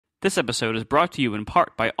This episode is brought to you in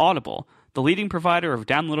part by Audible, the leading provider of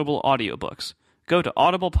downloadable audiobooks. Go to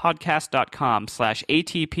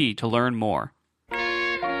audiblepodcast.com/ATP to learn more.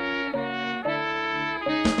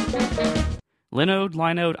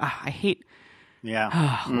 Linode, I hate...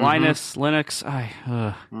 Yeah. Linus, Linux,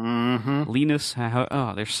 Linus,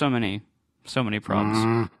 there's so many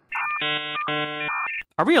problems.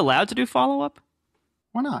 Are we allowed to do follow-up?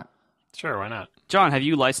 Why not? Sure, why not? John, have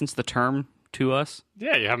you licensed the term to us?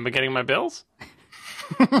 Yeah, you haven't been getting my bills?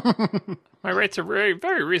 My rates are very,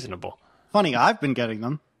 very reasonable. Funny, I've been getting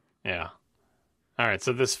them. Yeah. All right,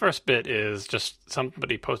 so this first bit is just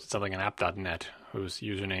somebody posted something on app.net whose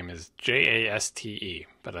username is JASTE,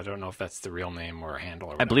 but I don't know if that's the real name or a handle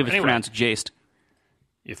or whatever. I believe it's pronounced Jaste.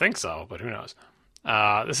 You think so, but who knows?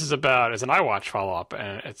 This is about, it's an iWatch follow-up,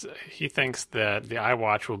 and he thinks that the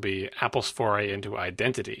iWatch will be Apple's foray into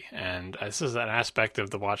identity, and this is an aspect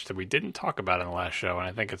of the watch that we didn't talk about in the last show, and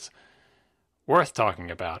I think it's worth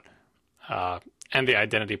talking about, and the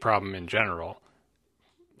identity problem in general.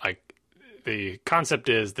 Like, the concept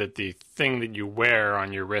is that the thing that you wear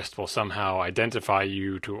on your wrist will somehow identify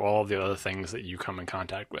you to all the other things that you come in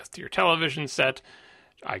contact with, to your television set,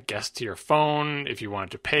 I guess to your phone, if you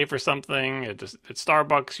wanted to pay for something at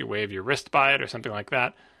Starbucks, you wave your wrist by it or something like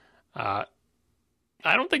that. I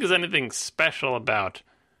don't think there's anything special about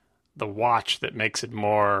the watch that makes it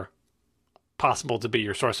more possible to be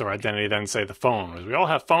your source of identity than, say, the phone. Because we all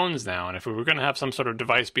have phones now, and if we were going to have some sort of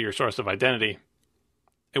device be your source of identity,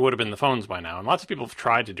 it would have been the phones by now. And lots of people have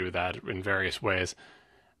tried to do that in various ways.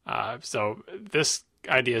 So this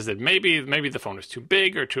idea is that maybe the phone is too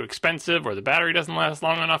big or too expensive, or the battery doesn't last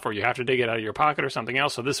long enough, or you have to dig it out of your pocket or something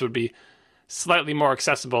else. So this would be slightly more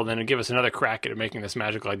accessible, than to give us another crack at making this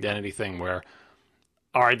magical identity thing where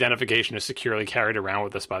our identification is securely carried around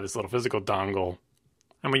with us by this little physical dongle.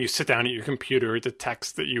 And when you sit down at your computer, it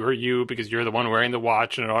detects that you are you because you're the one wearing the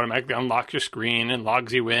watch, and it automatically unlocks your screen and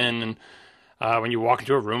logs you in. And when you walk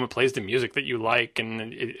into a room, it plays the music that you like,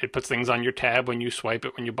 and it puts things on your tab when you swipe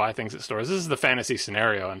it when you buy things at stores. This is the fantasy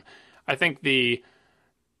scenario, and I think the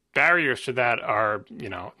barriers to that are,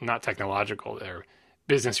 not technological. They're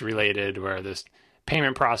business-related, where there's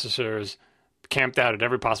payment processors camped out at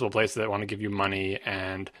every possible place that want to give you money,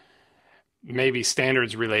 and maybe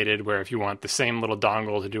standards-related, where if you want the same little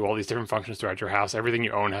dongle to do all these different functions throughout your house, everything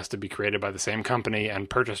you own has to be created by the same company and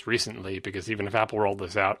purchased recently, because even if Apple rolled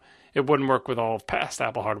this out, it wouldn't work with all of past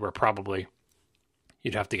Apple hardware, probably.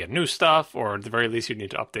 You'd have to get new stuff, or at the very least, you'd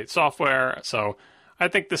need to update software. So I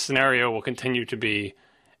think this scenario will continue to be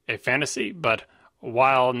a fantasy, but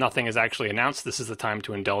while nothing is actually announced, this is the time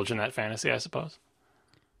to indulge in that fantasy, I suppose.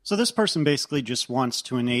 So this person basically just wants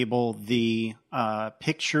to enable the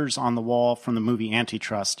pictures on the wall from the movie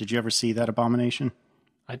Antitrust. Did you ever see that abomination?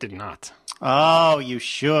 I did not. Oh, you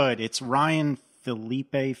should. It's Ryan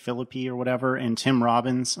Phillippe or whatever, and Tim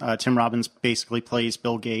Robbins. Tim Robbins basically plays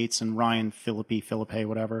Bill Gates, and Ryan Phillippe,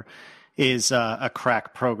 whatever, is a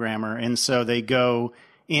crack programmer. And so they go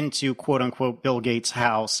into quote-unquote Bill Gates'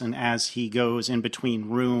 house, and as he goes in between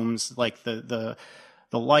rooms, like the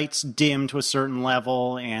lights dim to a certain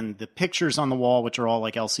level, and the pictures on the wall, which are all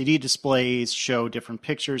like LCD displays, show different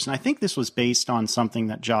pictures. And I think this was based on something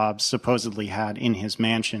that Jobs supposedly had in his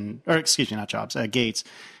mansion, or excuse me, not Jobs, Gates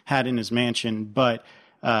had in his mansion. But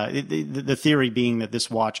the theory being that this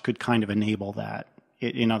watch could kind of enable that.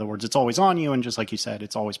 In other words, it's always on you, and just like you said,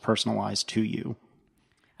 it's always personalized to you.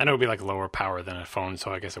 And it would be like lower power than a phone,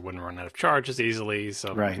 so I guess it wouldn't run out of charge as easily.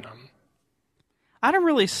 So right. I don't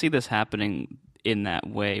really see this happening in that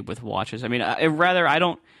way with watches. I mean, I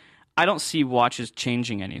don't see watches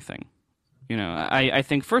changing anything. I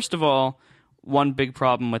think, first of all, one big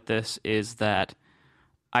problem with this is that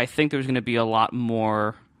I think there's going to be a lot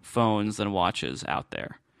more phones than watches out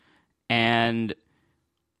there. And,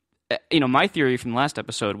 my theory from the last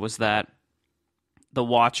episode was that the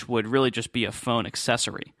watch would really just be a phone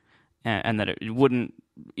accessory, and that it wouldn't,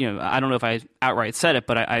 I don't know if I outright said it,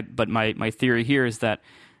 but my theory here is that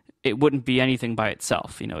it wouldn't be anything by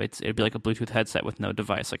itself. It'd be like a Bluetooth headset with no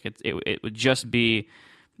device. Like it would just be,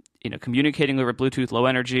 communicating over Bluetooth, low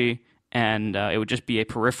energy, and it would just be a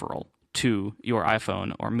peripheral to your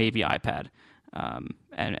iPhone or maybe iPad, and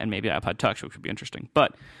maybe iPod Touch, which would be interesting.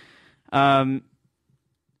 But, for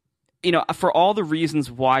all the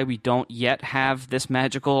reasons why we don't yet have this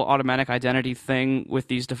magical automatic identity thing with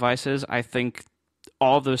these devices, I think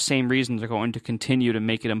all those same reasons are going to continue to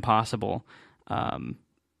make it impossible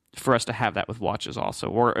for us to have that with watches also,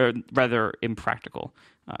 or rather impractical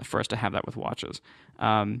for us to have that with watches.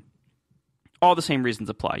 All the same reasons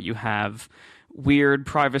apply. You have weird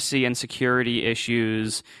privacy and security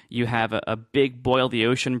issues. You have a big boil the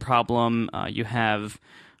ocean problem. You have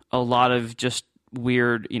a lot of just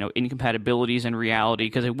weird, incompatibilities in reality,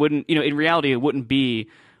 because it wouldn't, in reality, it wouldn't be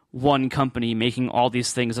one company making all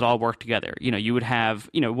these things that all work together. You would have,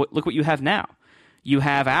 look what you have now. You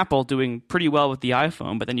have Apple doing pretty well with the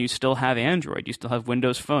iPhone, but then you still have Android. You still have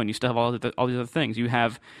Windows Phone. You still have all these other things. You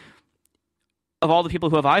have, of all the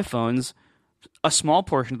people who have iPhones, a small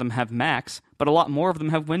portion of them have Macs, but a lot more of them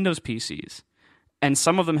have Windows PCs. And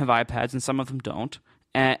some of them have iPads and some of them don't.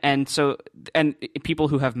 And people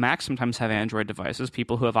who have Macs sometimes have Android devices.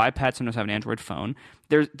 People who have iPads sometimes have an Android phone.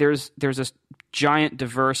 There's this giant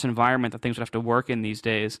diverse environment that things would have to work in these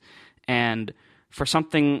days. And for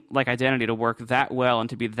something like identity to work that well and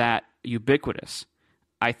to be that ubiquitous,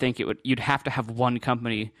 I think you'd have to have one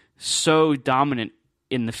company so dominant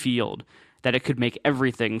in the field that it could make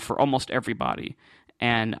everything for almost everybody.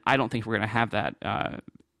 And I don't think we're going to have that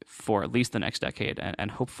for at least the next decade,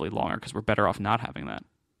 and hopefully longer, because we're better off not having that.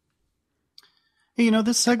 Hey,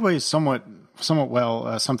 this segues somewhat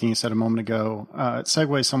well, something you said a moment ago. It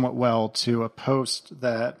segues somewhat well to a post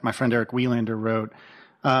that my friend Eric Wielander wrote.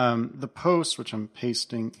 The post, which I'm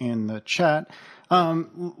pasting in the chat,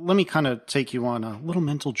 let me kind of take you on a little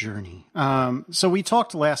mental journey. So we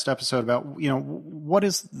talked last episode about, what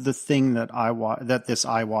is the thing that this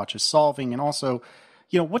iWatch is solving, and also,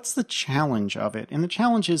 what's the challenge of it? And the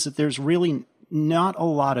challenge is that there's really not a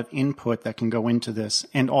lot of input that can go into this,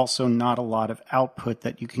 and also not a lot of output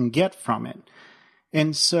that you can get from it.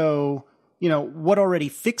 And so, what already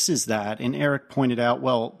fixes that? And Eric pointed out,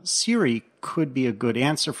 well, Siri could be a good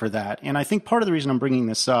answer for that. And I think part of the reason I'm bringing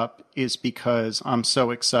this up is because I'm so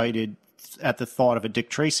excited at the thought of a Dick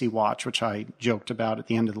Tracy watch, which I joked about at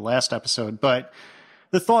the end of the last episode. But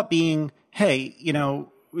the thought being, hey,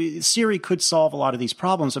 Siri could solve a lot of these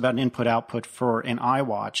problems about an input-output for an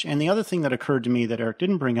iWatch. And the other thing that occurred to me that Eric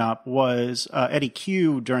didn't bring up was Eddie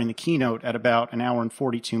Q during the keynote at about an hour and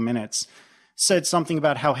 42 minutes said something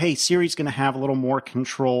about how, hey, Siri's going to have a little more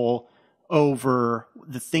control over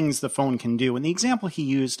the things the phone can do. And the example he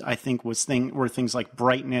used, I think, were things like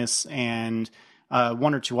brightness and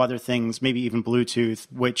one or two other things, maybe even Bluetooth,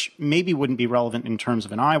 which maybe wouldn't be relevant in terms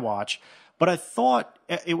of an iWatch. But I thought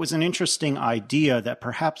it was an interesting idea that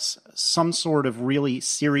perhaps some sort of really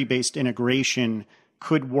Siri-based integration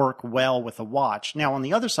could work well with a watch. Now, on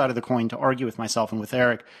the other side of the coin, to argue with myself and with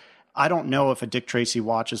Eric, I don't know if a Dick Tracy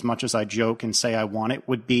watch, as much as I joke and say I want it,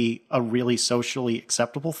 would be a really socially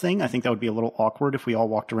acceptable thing. I think that would be a little awkward if we all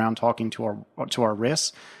walked around talking to our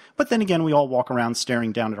wrists. But then again, we all walk around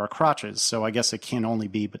staring down at our crotches, so I guess it can only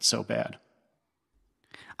be but so bad.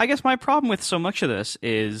 I guess my problem with so much of this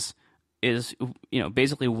is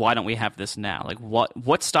basically, why don't we have this now? Like,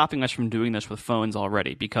 what's stopping us from doing this with phones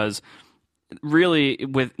already? Because really,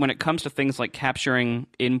 when it comes to things like capturing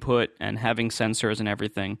input and having sensors and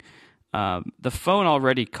everything, the phone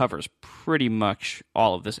already covers pretty much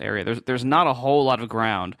all of this area. There's not a whole lot of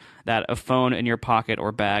ground that a phone in your pocket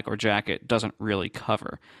or bag or jacket doesn't really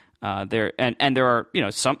cover. There are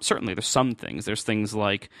there's some things. There's things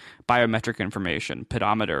like biometric information,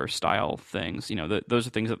 pedometer style things. Those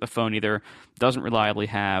are things that the phone either doesn't reliably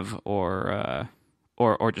have or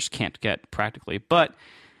just can't get practically. But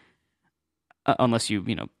unless you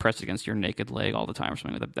press it against your naked leg all the time or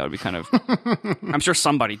something like that, that would be kind of. I'm sure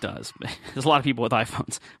somebody does. There's a lot of people with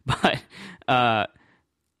iPhones, but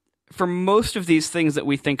for most of these things that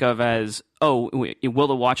we think of as, will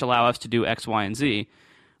the watch allow us to do X, Y, and Z?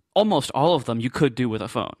 Almost all of them you could do with a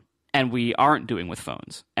phone, and we aren't doing with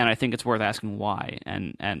phones. And I think it's worth asking why,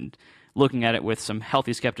 and looking at it with some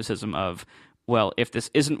healthy skepticism of, well, if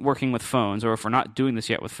this isn't working with phones, or if we're not doing this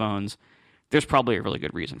yet with phones, there's probably a really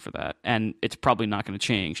good reason for that. And it's probably not going to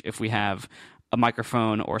change if we have a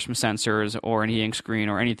microphone or some sensors or an e-ink screen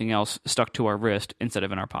or anything else stuck to our wrist instead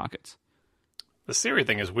of in our pockets. The Siri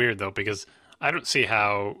thing is weird, though, because I don't see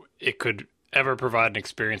how it could ever provide an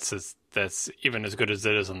experience that's even as good as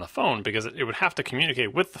it is on the phone, because it would have to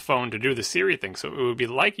communicate with the phone to do the Siri thing. So it would be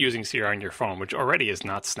like using Siri on your phone, which already is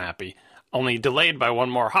not snappy, only delayed by one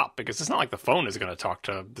more hop, because it's not like the phone is going to talk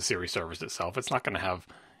to the Siri service itself. It's not going to have,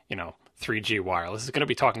 3G wireless. It's going to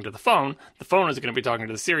be talking to the phone. The phone is going to be talking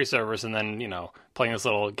to the Siri service, and then, playing this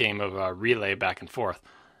little game of relay back and forth.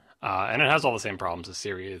 And it has all the same problems as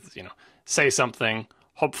Siri is, say something,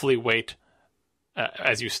 hopefully wait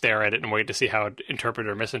as you stare at it and wait to see how it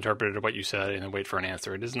interpreted or misinterpreted what you said, and then wait for an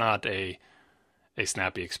answer. It is not a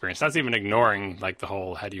snappy experience. That's even ignoring like the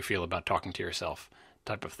whole "how do you feel about talking to yourself"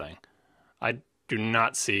 type of thing. I do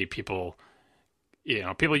not see people.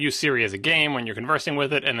 People use Siri as a game when you're conversing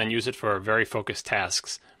with it, and then use it for very focused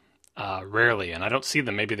tasks rarely, and I don't see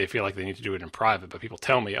them. Maybe they feel like they need to do it in private, but people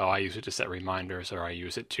tell me, oh, I use it to set reminders, or I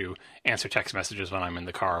use it to answer text messages when I'm in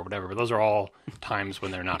the car or whatever. But those are all times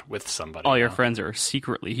when they're not with somebody. All your friends are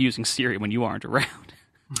secretly using Siri when you aren't around.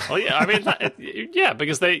 Well, yeah, I mean, yeah,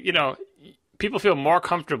 because people feel more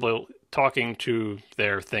comfortable talking to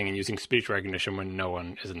their thing and using speech recognition when no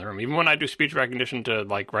one is in the room. Even when I do speech recognition to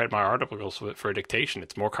like write my articles for a dictation,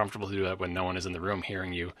 it's more comfortable to do that when no one is in the room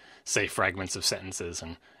hearing you say fragments of sentences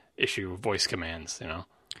and issue voice commands,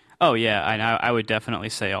 Oh, yeah, and I would definitely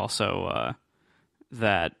say also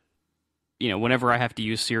that, whenever I have to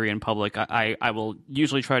use Siri in public, I will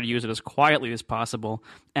usually try to use it as quietly as possible,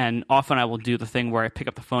 and often I will do the thing where I pick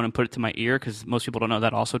up the phone and put it to my ear, because most people don't know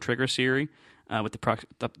that also triggers Siri with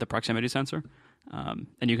the proximity sensor,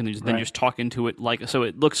 and you can then just talk into it, so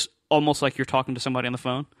it looks almost like you're talking to somebody on the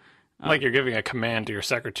phone. Like you're giving a command to your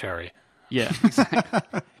secretary. Yeah,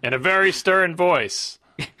 exactly. In a very stern voice.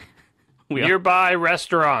 Nearby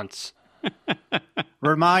restaurants.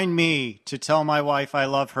 Remind me to tell my wife I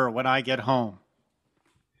love her when I get home.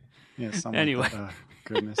 Yeah, anyway. Like that.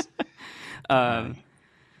 Goodness.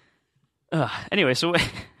 Anyway, so,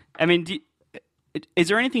 I mean, is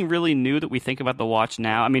there anything really new that we think about the watch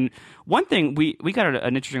now? I mean, one thing, we got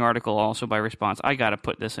an interesting article also by Response. I got to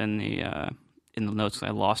put this in the notes because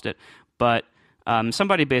I lost it. But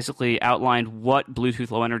somebody basically outlined what Bluetooth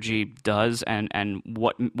Low Energy does and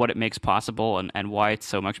what it makes possible and why it's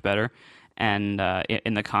so much better. And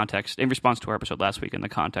in the context, in response to our episode last week, in the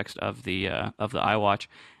context of the iWatch,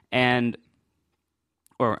 I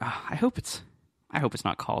hope it's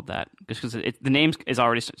not called that, just because the name is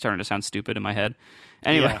already starting to sound stupid in my head.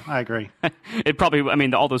 Anyway, yeah, I agree. It probably, I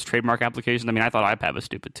mean, all those trademark applications. I mean, I thought iPad was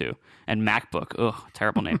stupid too, and MacBook. Ugh,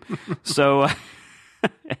 terrible name. So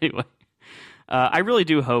anyway, I really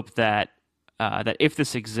do hope that if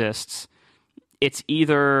this exists, it's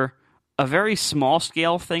either a very small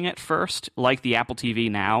scale thing at first, like the Apple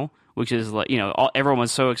TV now, which is like, everyone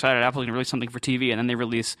was so excited Apple's going to release something for TV, and then they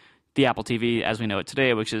release the Apple TV as we know it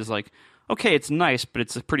today, which is like, okay, it's nice, but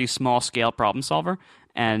it's a pretty small scale problem solver,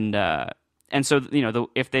 and so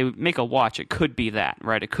if they make a watch, it could be that,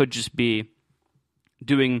 right? It could just be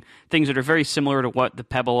doing things that are very similar to what the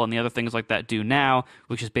Pebble and the other things like that do now,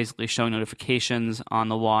 which is basically showing notifications on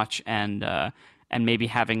the watch and maybe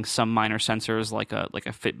having some minor sensors like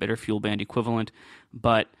a Fitbit or Fuel Band equivalent,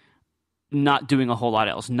 but not doing a whole lot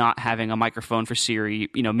else, not having a microphone for Siri.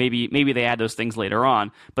 Maybe they add those things later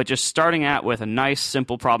on, but just starting out with a nice,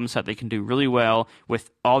 simple problem set they can do really well with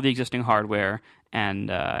all the existing hardware and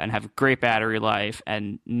have great battery life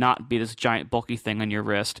and not be this giant bulky thing on your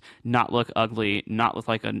wrist, not look ugly, not look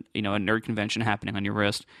like a nerd convention happening on your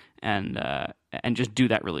wrist, and just do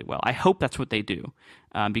that really well. I hope that's what they do,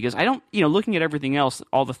 because I don't, looking at everything else,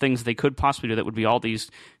 all the things they could possibly do that would be all these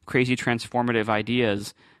crazy transformative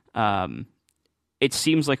ideas. It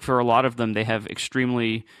seems like for a lot of them, they have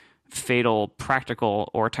extremely fatal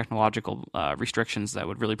practical or technological restrictions that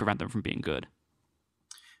would really prevent them from being good.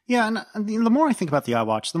 Yeah, and the more I think about the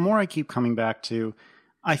iWatch, the more I keep coming back to,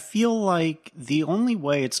 I feel like the only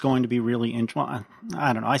way it's going to be really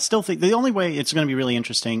I don't know. I still think the only way it's going to be really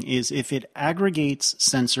interesting is if it aggregates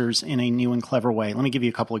sensors in a new and clever way. Let me give you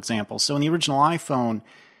a couple examples. So in the original iPhone,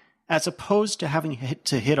 as opposed to having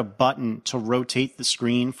to hit a button to rotate the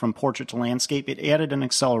screen from portrait to landscape, it added an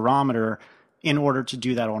accelerometer in order to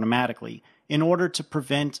do that automatically. In order to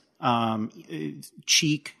prevent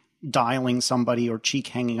cheek dialing somebody or cheek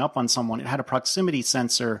hanging up on someone, it had a proximity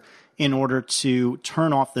sensor in order to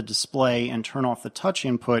turn off the display and turn off the touch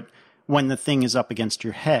input when the thing is up against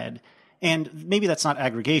your head. And maybe that's not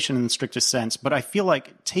aggregation in the strictest sense, but I feel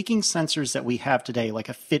like taking sensors that we have today, like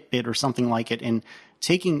a Fitbit or something like it, and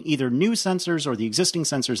taking either new sensors or the existing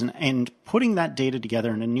sensors and putting that data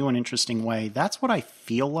together in a new and interesting way, that's what I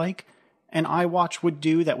feel like an iWatch would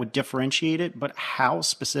do that would differentiate it. But how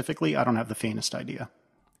specifically, I don't have the faintest idea.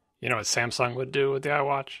 You know what Samsung would do with the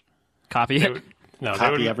iWatch? Copy it.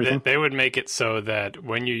 Copy everything. They would make it so that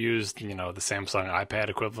when you use, the Samsung iPad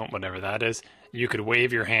equivalent, whatever that is, you could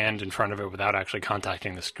wave your hand in front of it without actually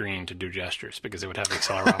contacting the screen to do gestures, because it would have the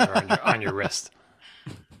accelerometer on your wrist.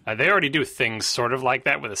 They already do things sort of like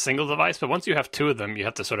that with a single device, but once you have two of them, you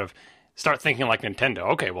have to sort of start thinking like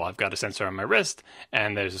Nintendo. Okay, well, I've got a sensor on my wrist,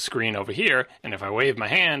 and there's a screen over here, and if I wave my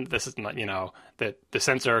hand, this is not, that the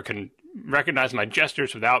sensor can recognize my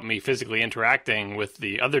gestures without me physically interacting with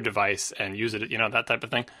the other device and use it, that type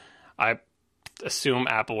of thing. I assume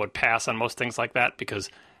Apple would pass on most things like that because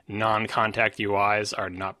non-contact UIs are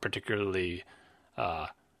not particularly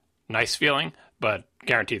nice feeling, but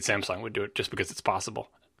guaranteed Samsung would do it just because it's possible.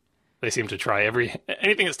 They seem to try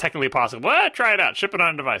anything that's technically possible. Well, try it out, ship it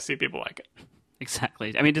on a device, see if people like it.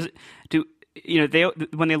 Exactly. I mean,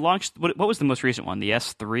 when they launched, what was the most recent one? The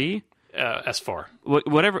S3? S4.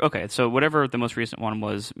 Whatever. Okay, so whatever the most recent one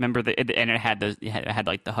was. Remember, and it had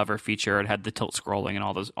like the hover feature, it had the tilt scrolling, and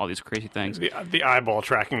all these crazy things. The eyeball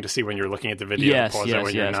tracking to see when you're looking at the video, yes, pause yes, it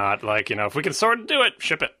when yes. you're not. Like, if we can sort of do it,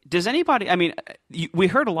 ship it. Does anybody? I mean, we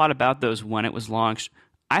heard a lot about those when it was launched.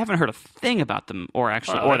 I haven't heard a thing about them, or that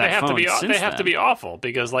phone They have to be awful,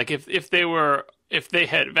 because like if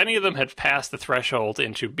any of them had passed the threshold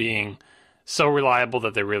into being so reliable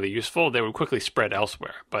that they're really useful, they would quickly spread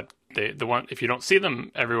elsewhere. But if you don't see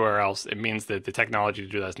them everywhere else, it means that the technology to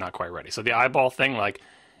do that is not quite ready. So the eyeball thing, like,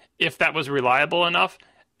 if that was reliable enough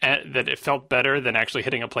and that it felt better than actually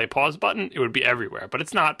hitting a play pause button, it would be everywhere. But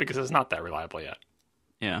it's not, because it's not that reliable yet.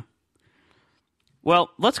 Yeah.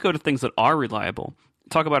 Well, let's go to things that are reliable.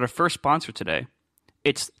 Talk about our first sponsor today.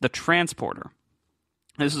 It's the Transporter.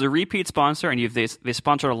 This is a repeat sponsor, and they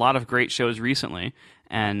sponsored a lot of great shows recently,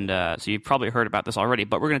 and so you've probably heard about this already,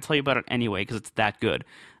 but we're going to tell you about it anyway because it's that good.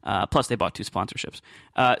 Plus, they bought 2 sponsorships.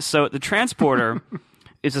 So the Transporter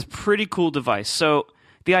is this pretty cool device. So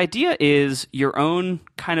the idea is your own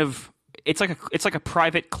kind of it's like a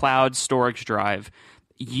private cloud storage drive.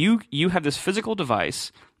 You have this physical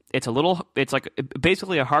device. It's like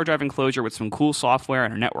basically a hard drive enclosure with some cool software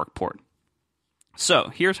and a network port.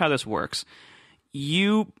 So here's how this works.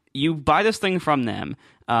 You buy this thing from them.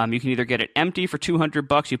 You can either get it empty for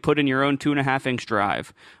 $200. You put in your own 2.5-inch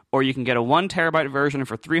drive, or you can get a 1 terabyte version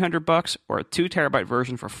for $300, or a 2 terabyte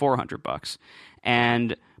version for $400.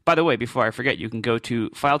 And by the way, before I forget, you can go to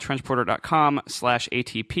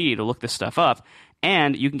filetransporter.com/ATP to look this stuff up,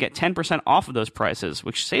 and you can get 10% off of those prices,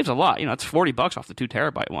 which saves a lot. It's $40 off the 2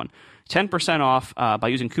 terabyte one. 10% off by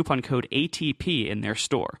using coupon code ATP in their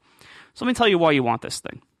store. So let me tell you why you want this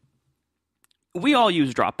thing. We all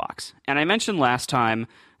use Dropbox, and I mentioned last time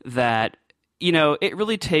that it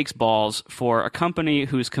really takes balls for a company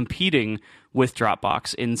who's competing with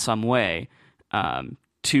Dropbox in some way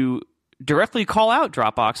to directly call out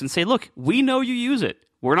Dropbox and say, look, we know you use it.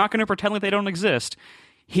 We're not going to pretend like they don't exist.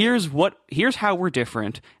 Here's how we're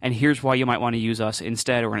different, and here's why you might want to use us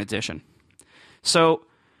instead or in addition. So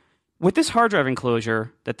with this hard drive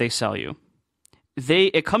enclosure that they sell you,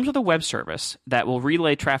 it comes with a web service that will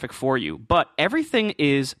relay traffic for you, but everything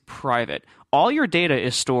is private. All your data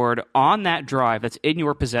is stored on that drive that's in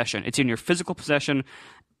your possession. It's in your physical possession.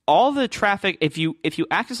 All the traffic, if you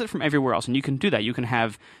access it from everywhere else, and you can do that, you can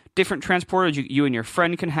have different transporters. You and your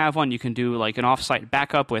friend can have one. You can do like an offsite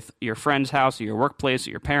backup with your friend's house or your workplace or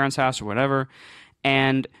your parents' house or whatever.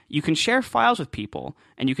 And you can share files with people,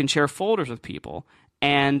 and you can share folders with people.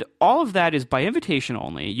 And all of that is by invitation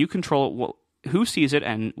only. You control who sees it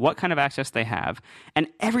and what kind of access they have, and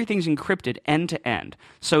everything's encrypted end to end.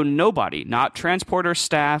 So nobody, not transporter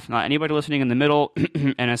staff, not anybody listening in the middle,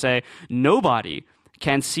 NSA, nobody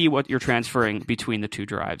can see what you're transferring between the 2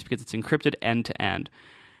 drives because it's encrypted end to end.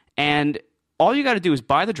 And all you got to do is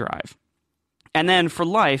buy the drive, and then for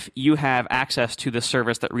life, you have access to the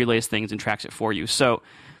service that relays things and tracks it for you. So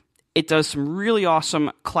it does some really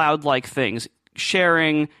awesome cloud-like things,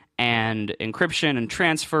 sharing and encryption and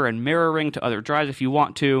transfer and mirroring to other drives if you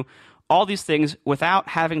want to, all these things without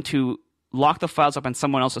having to lock the files up on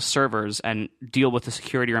someone else's servers and deal with the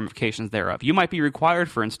security ramifications thereof. You might be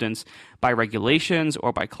required, for instance, by regulations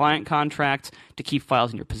or by client contracts to keep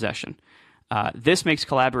files in your possession. This makes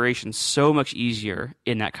collaboration so much easier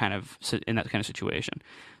in that kind of situation.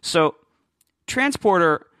 So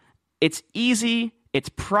Transporter, it's easy, it's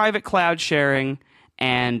private cloud sharing,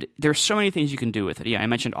 and there's so many things you can do with it. Yeah, I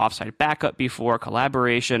mentioned offsite backup before,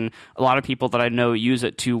 collaboration. A lot of people that I know use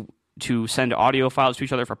it to send audio files to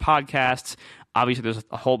each other for podcasts. Obviously, there's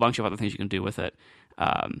a whole bunch of other things you can do with it.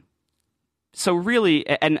 So really,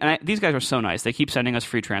 these guys are so nice. They keep sending us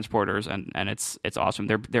free transporters, and it's awesome.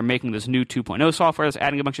 They're making this new 2.0 software that's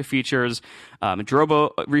adding a bunch of features. Drobo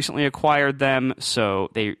recently acquired them, so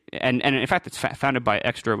and in fact, it's founded by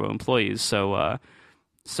ex-Drobo employees.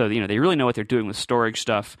 So they really know what they're doing with storage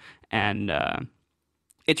stuff, and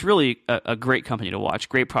it's really a great company to watch,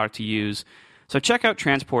 great product to use. So check out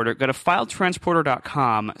Transporter. Go to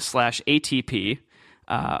filetransporter.com/ATP,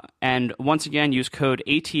 and once again, use code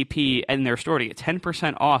ATP in their store to get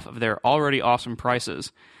 10% off of their already awesome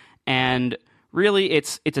prices. And really,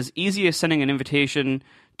 it's as easy as sending an invitation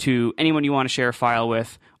to anyone you want to share a file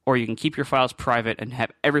with, or you can keep your files private and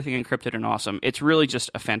have everything encrypted and awesome. It's really just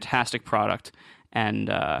a fantastic product. And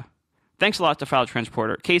thanks a lot to File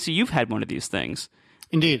Transporter. Casey, you've had one of these things.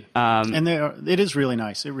 Indeed. And it is really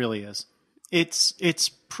nice. It really is. It's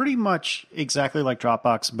pretty much exactly like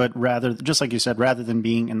Dropbox, but just like you said, rather than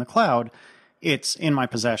being in the cloud, it's in my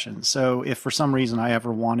possession. So if for some reason I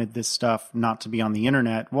ever wanted this stuff not to be on the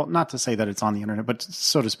internet, well, not to say that it's on the internet, but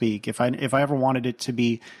so to speak, if I ever wanted it to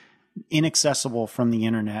be inaccessible from the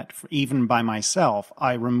internet, even by myself,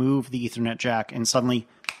 I remove the Ethernet jack and suddenly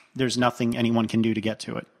there's nothing anyone can do to get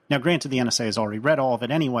to it. Now, granted, the NSA has already read all of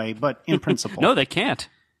it anyway, but in principle. No, they can't.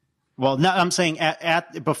 Well, no, I'm saying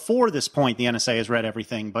before this point, the NSA has read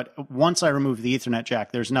everything, but once I remove the Ethernet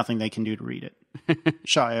jack, there's nothing they can do to read it.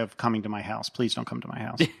 Shy of coming to my house. Please don't come to my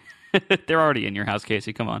house. They're already in your house,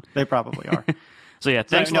 Casey. Come on. They probably are. So yeah,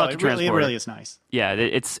 thanks a lot to Transporter. It really is nice. Yeah,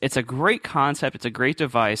 it's a great concept. It's a great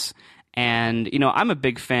device, and I'm a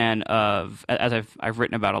big fan of, as I've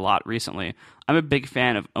written about a lot recently. I'm a big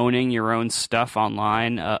fan of owning your own stuff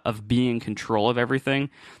online, of being in control of everything,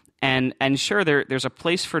 and sure, there's a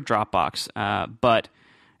place for Dropbox, but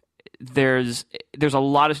there's a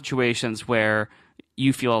lot of situations where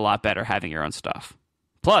you feel a lot better having your own stuff.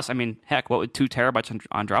 Plus, I mean, heck, what would 2 terabytes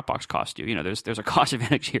on Dropbox cost you? There's a cost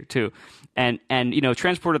advantage here too, and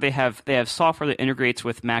Transporter, they have software that integrates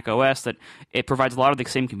with Mac OS that it provides a lot of the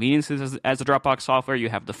same conveniences as the Dropbox software. You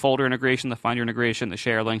have the folder integration, the Finder integration, the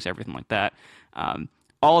share links, everything like that.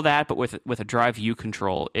 All that, but with a drive view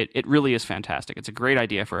control, it really is fantastic. It's a great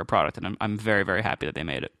idea for a product, and I'm very, very happy that they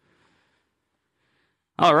made it.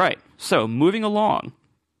 All right, so moving along.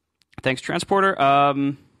 Thanks, Transporter.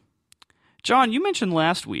 John, you mentioned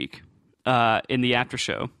last week in the after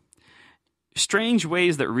show strange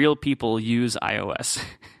ways that real people use iOS.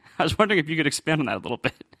 I was wondering if you could expand on that a little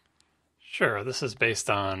bit. Sure. This is based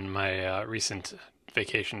on my recent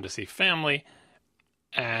vacation to see family.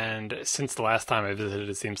 And since the last time I visited,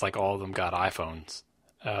 it seems like all of them got iPhones,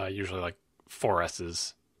 usually like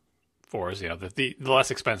 4S, the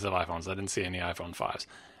less expensive iPhones. I didn't see any iPhone 5s.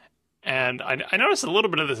 And I noticed a little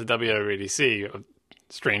bit of this at WWDC,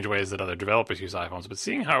 strange ways that other developers use iPhones, but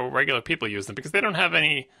seeing how regular people use them, because they don't have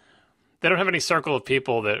any circle of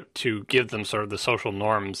people to give them sort of the social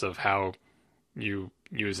norms of how you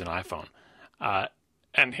use an iPhone.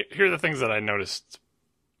 And here are the things that I noticed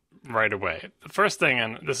right away. The first thing,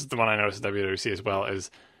 and this is the one I noticed at WWDC as well,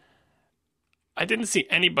 is I didn't see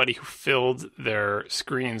anybody who filled their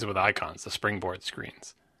screens with icons, the springboard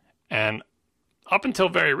screens. And up until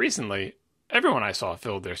very recently, everyone I saw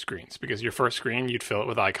filled their screens, because your first screen, you'd fill it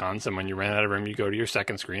with icons, and when you ran out of room, you go to your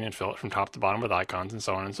second screen and fill it from top to bottom with icons, and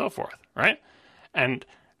so on and so forth, right? And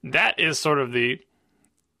that is sort of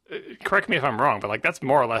correct me if I'm wrong, but like that's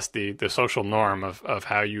more or less the social norm of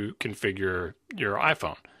how you configure your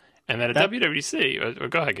iPhone. And then at WWDC,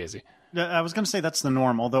 go ahead, Casey. I was going to say that's the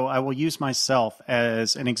norm, although I will use myself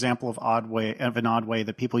as an example of an odd way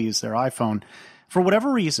that people use their iPhone. For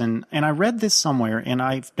whatever reason, and I read this somewhere, and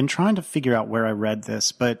I've been trying to figure out where I read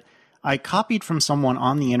this, but I copied from someone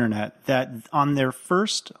on the internet that on their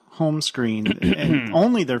first home screen, and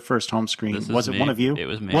only their first home screen, was it one of you? It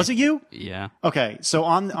was me. Was it you? Yeah. Okay, so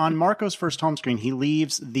on Marco's first home screen, he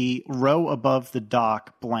leaves the row above the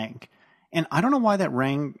dock blank. And I don't know why that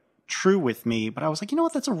rang true with me, but I was like, you know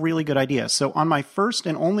what, that's a really good idea. So on my first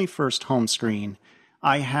and only first home screen,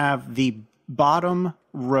 I have the bottom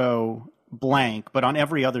row blank, but on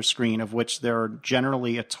every other screen, of which there are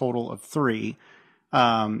generally a total of 3,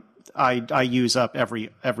 I use up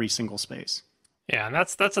every single space. Yeah, and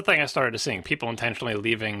that's the thing I started seeing. People intentionally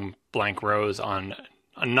leaving blank rows on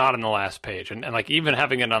not on the last page, and like even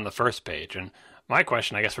having it on the first page. And my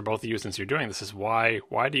question, I guess, for both of you, since you're doing this, is why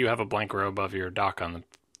do you have a blank row above your dock on the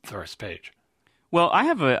first page? Well, I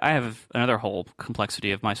have another whole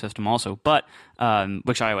complexity of my system also, but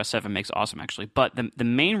which iOS 7 makes awesome actually. But the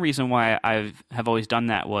main reason why I have always done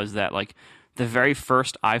that was that like the very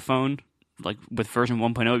first iPhone, like with version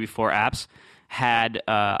 1.0 before apps, had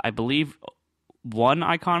I believe one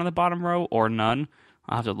icon in the bottom row or none.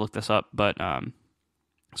 I'll have to look this up, but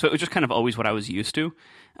so it was just kind of always what I was used to.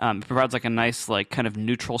 It provides like a nice like kind of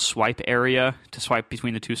neutral swipe area to swipe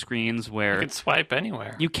between the two screens where you can swipe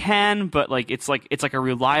anywhere. You can, but like it's like a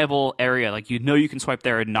reliable area. Like you can swipe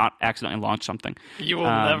there and not accidentally launch something. You will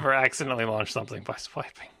never accidentally launch something by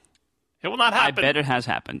swiping. It will not happen. I bet it has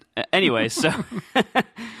happened. Anyway, so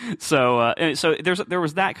there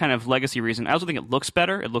was that kind of legacy reason. I also think it looks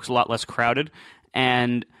better. It looks a lot less crowded,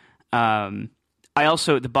 and I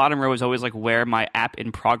also, the bottom row is always like where my app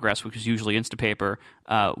in progress, which is usually Instapaper,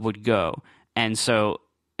 would go. And so,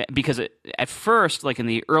 because at first, like in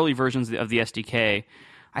the early versions of the SDK,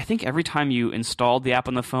 I think every time you installed the app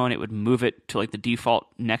on the phone, it would move it to like the default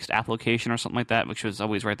next application or something like that, which was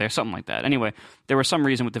always right there, something like that. Anyway, there was some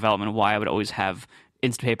reason with development why I would always have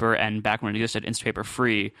Instapaper, and back when it existed, Instapaper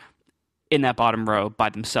free, in that bottom row by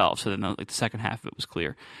themselves. So then like the second half of it was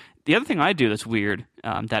clear. The other thing I do that's weird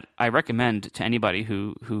that I recommend to anybody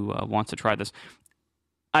who wants to try this.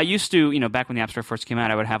 I used to, back when the App Store first came out,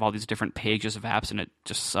 I would have all these different pages of apps, and it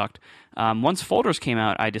just sucked. Once folders came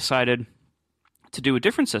out, I decided to do a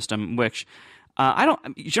different system, which I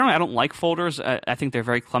don't like folders. I think they're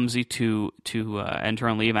very clumsy to enter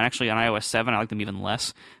and leave. And actually, on iOS 7, I like them even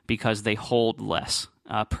less because they hold less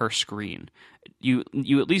per screen. You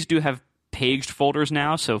at least do have paged folders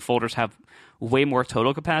now, so folders have way more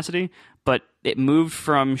total capacity. But it moved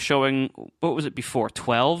from showing, what was it before,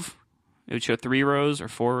 12? It would show 3 rows or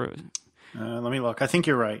 4 rows. Let me look. I think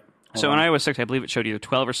you're right. Hold on. In iOS 6, I believe it showed either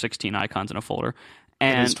 12 or 16 icons in a folder.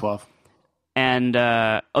 And, it is 12. And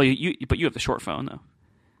but you have the short phone though.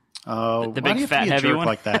 Oh, the big fat heavy one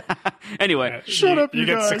like that. Anyway, shut up. You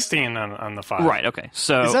get guys. 16 on the 5. Right. Okay.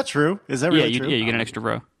 So is that true? Is that really true? Yeah, you get an extra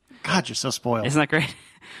row. God, you're so spoiled. Isn't that great?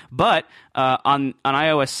 But on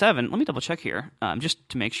iOS 7, let me double check here, just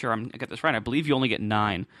to make sure I get this right. I believe you only get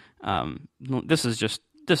 9.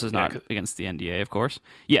 This is not against the NDA, of course.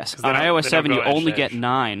 Yes, on iOS 7 you only get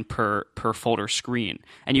 9 per folder screen,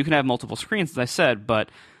 and you can have multiple screens, as I said. But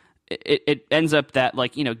it ends up that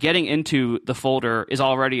getting into the folder is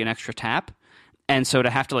already an extra tap, and so to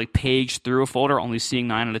have to page through a folder only seeing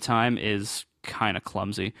 9 at a time is kind of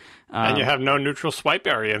clumsy. And you have no neutral swipe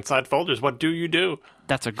area inside folders. What do you do?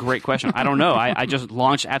 That's a great question. I don't know. I just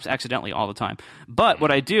launch apps accidentally all the time. But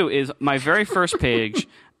what I do is my very first page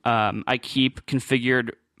I keep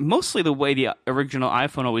configured mostly the way the original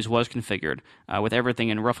iPhone always was configured, with everything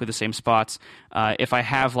in roughly the same spots. If I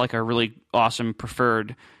have a really awesome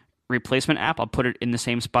preferred replacement app, I'll put it in the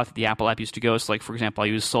same spot that the Apple app used to go. So for example, I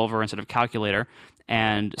use Solver instead of Calculator.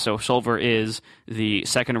 And so Solver is the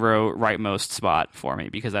second row rightmost spot for me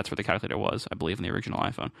because that's where the calculator was, I believe, in the original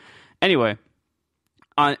iPhone. Anyway,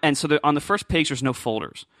 on the first page, there's no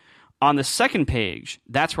folders. On the second page,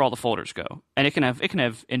 that's where all the folders go. And it can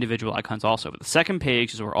have individual icons also. But the second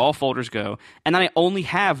page is where all folders go. And then I only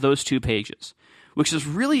have those 2 pages, which is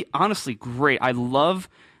really, honestly, great. I love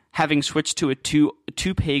having switched to a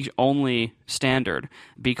two-page only standard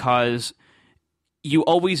because you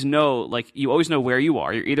always know where you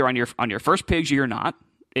are. You're either on your first page or you're not.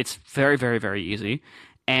 It's very, very, very easy.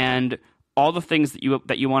 And all the things that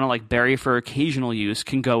you want to bury for occasional use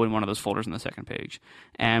can go in one of those folders on the second page.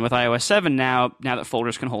 And with iOS 7 now that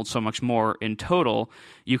folders can hold so much more in total,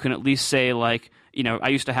 you can at least say I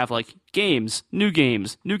used to have games, new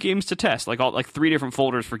games to test, all 3 different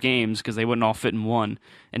folders for games because they wouldn't all fit in one.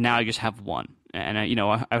 And now I just have one. And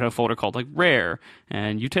I have a folder called rare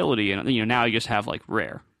and utility, and now you just have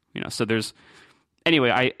rare. So there's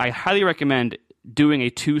anyway. I highly recommend doing a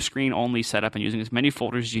 2-screen only setup and using as many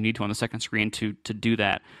folders as you need to on the second screen to do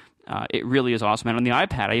that. It really is awesome. And on the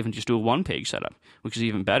iPad, I even just do a 1-page setup, which is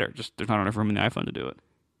even better. Just there's not enough room in the iPhone to do it.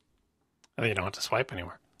 Oh, you don't have to swipe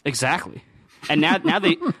anywhere. Exactly. And now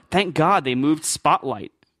they thank God they moved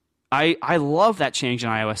Spotlight. I love that change in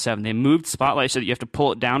iOS 7. They moved Spotlight so that you have to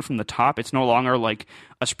pull it down from the top. It's no longer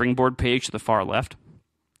a springboard page to the far left.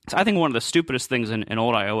 So I think one of the stupidest things in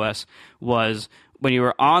old iOS was when you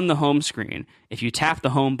were on the home screen, if you tap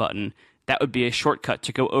the home button, that would be a shortcut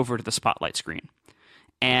to go over to the Spotlight screen.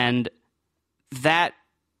 And that,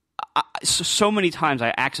 so many times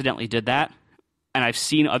I accidentally did that, and I've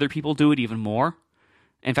seen other people do it even more.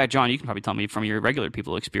 In fact, John, you can probably tell me from your regular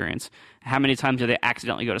people experience, how many times do they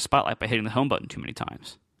accidentally go to Spotlight by hitting the home button too many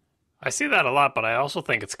times? I see that a lot, but I also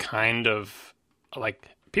think it's kind of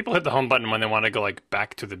people hit the home button when they want to go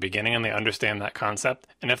back to the beginning and they understand that concept.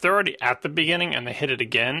 And if they're already at the beginning and they hit it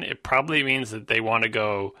again, it probably means that they want to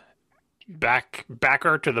go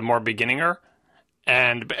backer to the more beginninger.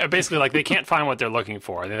 And basically they can't find what they're looking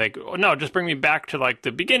for. They're oh, no, just bring me back to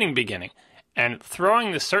the beginning. And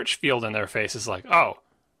throwing the search field in their face is oh,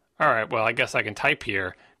 all right, well, I guess I can type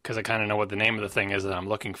here because I kind of know what the name of the thing is that I'm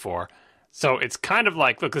looking for. So it's kind of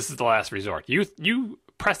look, this is the last resort. You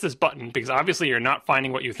press this button because obviously you're not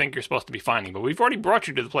finding what you think you're supposed to be finding, but we've already brought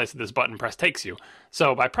you to the place that this button press takes you.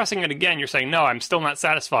 So by pressing it again, you're saying, no, I'm still not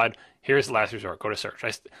satisfied. Here's the last resort. Go to search.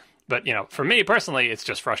 But, for me personally, it's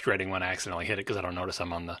just frustrating when I accidentally hit it because I don't notice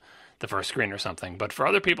I'm on the first screen or something. But for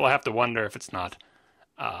other people, I have to wonder if it's not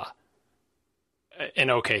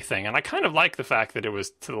an okay thing. And I kind of like the fact that it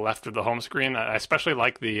was to the left of the home screen. I especially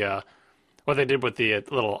like the what they did with the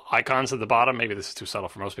little icons at the bottom. Maybe this is too subtle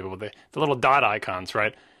for most people, but the little dot icons,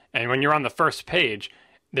 right? And when you're on the first page,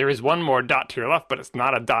 there is one more dot to your left, but it's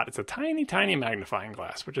not a dot. It's a tiny, tiny magnifying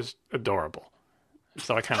glass, which is adorable.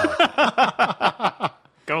 So I kind of like that.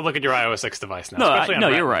 Go look at your iOS 6 device now. No,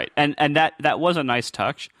 you're right. And that was a nice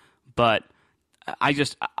touch, but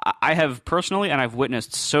I have personally, and I've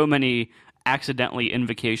witnessed so many accidentally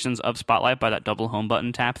invocations of Spotlight by that double home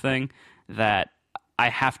button tap thing that I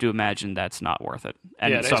have to imagine that's not worth it.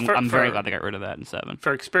 And Yeah, so I'm very glad they got rid of that in 7.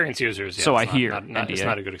 For experienced users, yeah, So I it's hear. it's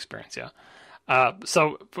not a good experience, yeah.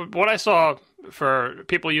 So what I saw for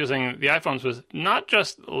people using the iPhones was not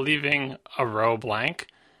just leaving a row blank,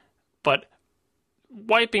 but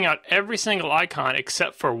wiping out every single icon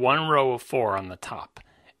except for one row of 4 on the top.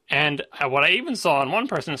 And what I even saw on one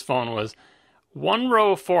person's phone was one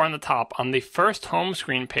row of 4 on the top on the first home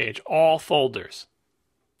screen page, all folders.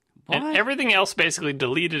 What? And everything else basically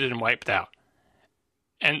deleted and wiped out.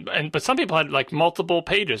 But some people had like multiple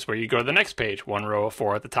pages where you go to the next page, one row of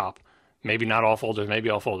 4 at the top. Maybe not all folders, maybe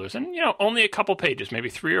all folders. And, only a couple pages, maybe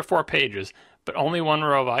 3 or 4 pages, but only one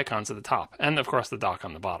row of icons at the top. And, of course, the dock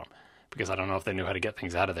on the bottom, because I don't know if they knew how to get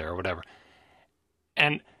things out of there or whatever.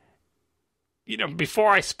 And,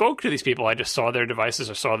 before I spoke to these people, I just saw their devices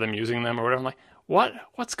or saw them using them or whatever. I'm like,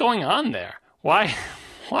 what's going on there? Why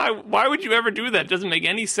would you ever do that? It doesn't make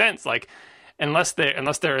any sense. Like, unless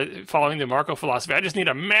they're following the Marco philosophy, I just need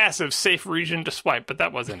a massive safe region to swipe. But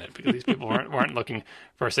that wasn't it, because these people weren't looking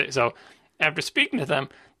for a safe. So after speaking to them,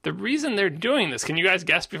 the reason they're doing this, can you guys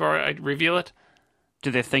guess before I reveal it?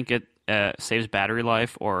 Do they think it saves battery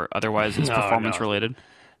life, or otherwise it's performance related?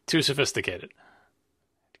 Too sophisticated.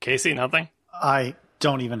 Casey, nothing? I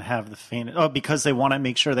don't even have the faintest. Oh, because they want to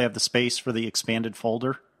make sure they have the space for the expanded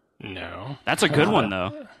folder? No. That's a good one,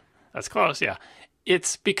 though. That's close, yeah.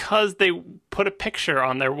 It's because they put a picture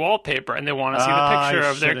on their wallpaper and they want to see the picture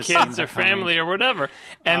of their kids or family or whatever.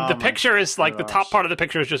 And the picture is like the top part of the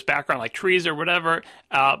picture is just background, like trees or whatever,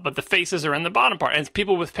 but the faces are in the bottom part. And it's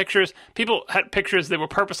people had pictures that were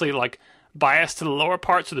purposely like biased to the lower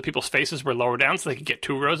part so the people's faces were lower down so they could get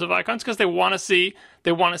 2 rows of icons because they want to see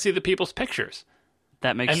the people's pictures.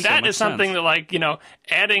 That makes and so that much is something sense. that, like,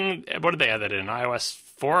 adding, what did they add that in? iOS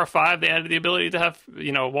 4 or 5, they added the ability to have,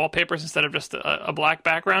 wallpapers instead of just a black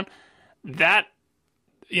background. That,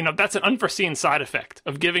 that's an unforeseen side effect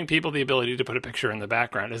of giving people the ability to put a picture in the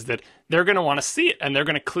background, is that they're going to want to see it and they're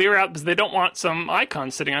going to clear out because they don't want some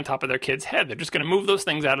icons sitting on top of their kid's head. They're just going to move those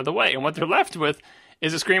things out of the way. And what they're left with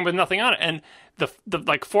is a screen with nothing on it. And the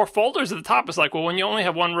like 4 folders at the top is like, well, when you only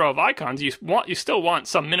have one row of icons, you still want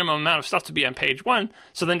some minimum amount of stuff to be on page 1,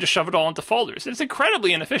 so then just shove it all into folders. It's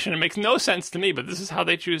incredibly inefficient. It makes no sense to me, but this is how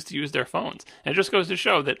they choose to use their phones. And it just goes to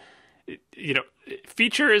show that,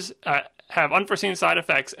 features have unforeseen side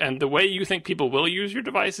effects, and the way you think people will use your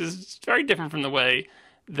device is very different from the way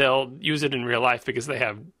they'll use it in real life, because they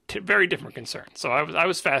have very different concerns. So I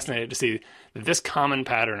was fascinated to see this common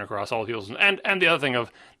pattern across all people's. And the other thing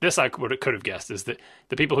of this, I could have guessed, is that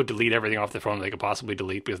the people who delete everything off their phone they could possibly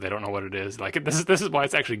delete because they don't know what it is. Like, this is why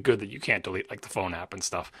it's actually good that you can't delete like the phone app and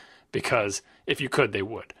stuff, because if you could, they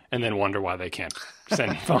would, and then wonder why they can't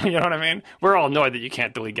send phone. You know what I mean? We're all annoyed that you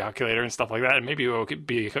can't delete calculator and stuff like that, and maybe it would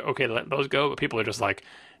be okay to let those go. But people are just like,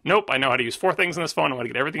 nope, I know how to use 4 things on this phone. I want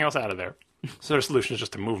to get everything else out of there. So their solution is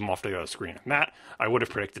just to move them off to the other screen. And that I would have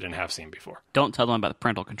predicted and have seen before. Don't tell them about the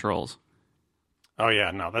parental controls. Oh, yeah,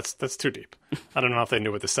 no, that's too deep. I don't know if they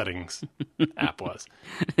knew what the settings app was.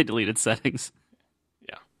 They deleted settings.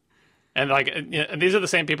 Yeah. And and these are the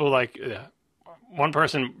same people, one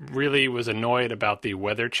person really was annoyed about the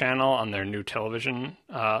Weather Channel on their new television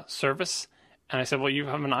service. And I said, well, you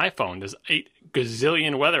have an iPhone. There's 8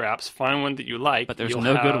 gazillion weather apps. Find one that you like. But there's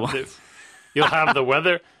no good one. You'll have the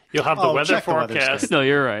weather. You'll have the weather forecast. No,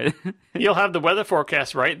 you're right. You'll have the weather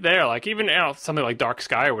forecast right there. Like, even something like Dark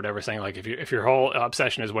Sky or whatever, saying like if your whole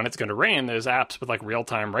obsession is when it's going to rain, there's apps with like real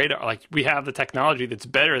time radar. Like, we have the technology that's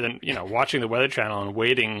better than watching the Weather Channel and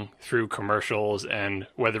waiting through commercials and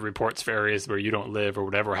weather reports for areas where you don't live or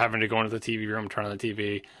whatever, or having to go into the TV room, turn on the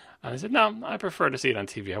TV. And I said, no, I prefer to see it on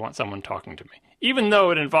TV. I want someone talking to me, even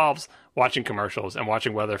though it involves watching commercials and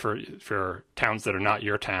watching weather for towns that are not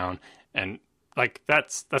your town. And like,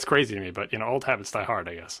 that's crazy to me, but old habits die hard,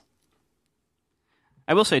 I guess.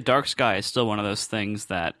 I will say Dark Sky is still one of those things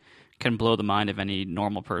that can blow the mind of any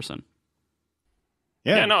normal person.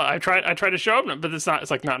 Yeah, no, I try to show them, but it's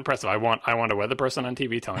not impressive. I want a weather person on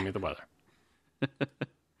TV telling me the weather.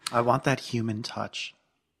 I want that human touch.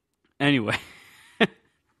 Anyway.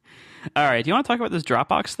 All right, do you want to talk about this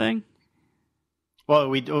Dropbox thing?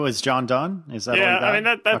 Well, is John done? Is that all you got? I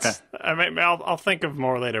mean that's. Okay. I mean, I'll think of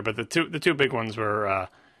more later. But the two big ones were,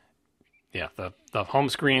 the home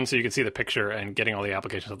screen, so you can see the picture and getting all the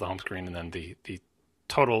applications of the home screen, and then the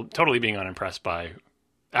totally being unimpressed by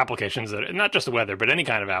applications that, not just the weather, but any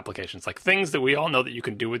kind of applications, like things that we all know that you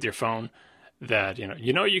can do with your phone. That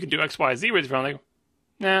you can do X, Y, Z with your phone. Like,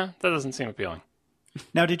 nah, that doesn't seem appealing.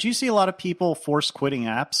 Now, did you see a lot of people force quitting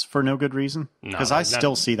apps for no good reason? No, Because I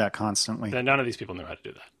still see that constantly. None of these people knew how to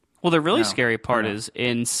do that. Well, the really No. scary part No. is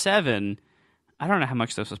in 7, I don't know how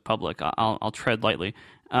much this was public. I'll tread lightly.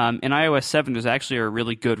 In iOS 7, there's actually a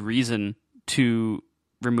really good reason to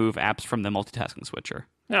remove apps from the multitasking switcher.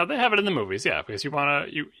 No, they have it in the movies, yeah, because you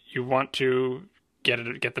want to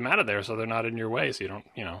get them out of there so they're not in your way, so you don't,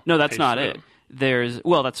 No, that's page not through it.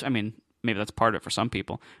 them. Maybe that's part of it for some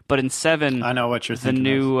people. But in 7, I know what you're the thinking.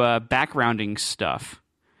 new backgrounding stuff.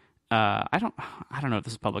 I don't know if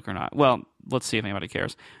this is public or not. Well, let's see if anybody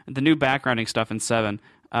cares. The new backgrounding stuff in 7,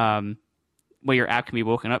 where your app can be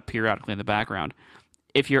woken up periodically in the background.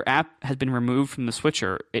 If your app has been removed from the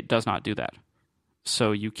switcher, it does not do that.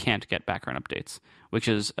 So you can't get background updates, which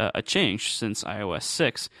is a change since iOS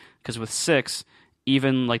 6. Because with 6,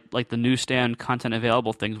 even like the newsstand content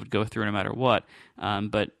available things would go through no matter what.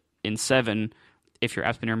 But in 7, if your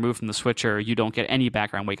app's been removed from the switcher, you don't get any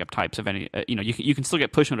background wake-up types of any. You can still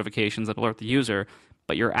get push notifications that alert the user,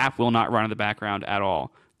 but your app will not run in the background at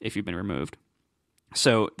all if you've been removed.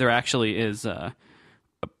 So there actually is a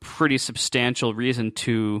pretty substantial reason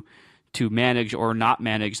to manage or not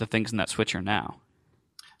manage the things in that switcher now.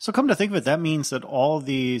 So come to think of it, that means that all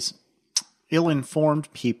these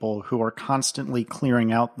ill-informed people who are constantly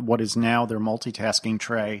clearing out what is now their multitasking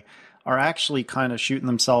tray are actually kind of shooting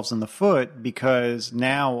themselves in the foot, because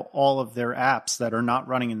now all of their apps that are not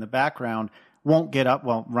running in the background won't get up,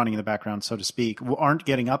 well, running in the background, so to speak, aren't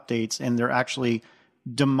getting updates, and they're actually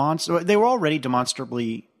they were already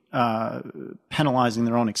demonstrably penalizing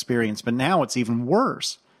their own experience, but now it's even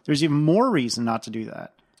worse. There's even more reason not to do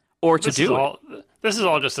that. Or to do it. This is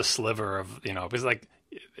all just a sliver of, because like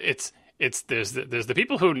there's the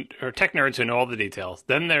people who are tech nerds who know all the details.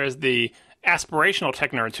 Then there's the aspirational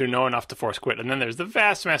tech nerds who know enough to force quit. And then there's the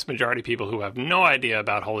vast majority of people who have no idea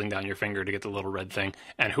about holding down your finger to get the little red thing,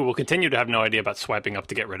 and who will continue to have no idea about swiping up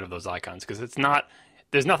to get rid of those icons, because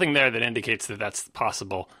there's nothing there that indicates that that's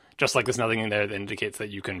possible, just like there's nothing in there that indicates that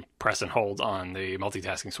you can press and hold on the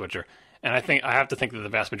multitasking switcher. And I have to think that the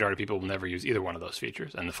vast majority of people will never use either one of those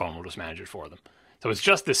features, and the phone will just manage it for them. So it's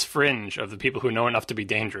just this fringe of the people who know enough to be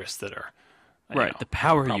dangerous that are right. The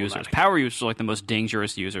power users. Power users are like the most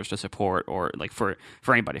dangerous users to support, or like for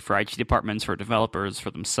anybody, for IT departments, for developers,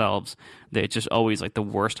 for themselves. They're just always like the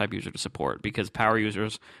worst type user to support, because power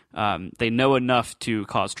users, they know enough to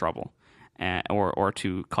cause trouble, or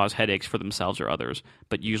to cause headaches for themselves or others,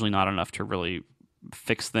 but usually not enough to really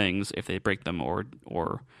fix things if they break them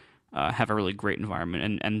or have a really great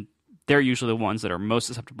environment. And they're usually the ones that are most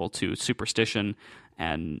susceptible to superstition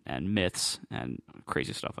and myths and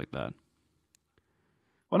crazy stuff like that.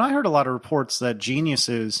 When I heard a lot of reports that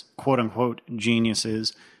geniuses, quote-unquote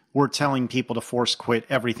geniuses, were telling people to force quit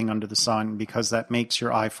everything under the sun because that makes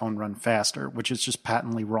your iPhone run faster, which is just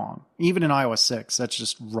patently wrong. Even in iOS 6, that's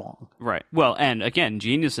just wrong. Right. Well, and again,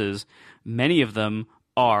 geniuses, many of them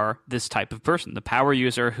are this type of person, the power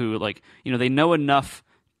user who, they know enough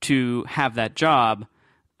to have that job.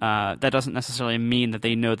 That doesn't necessarily mean that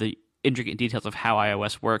they know the intricate details of how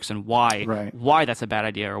iOS works and why that's a bad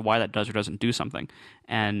idea, or why that does or doesn't do something.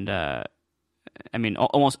 And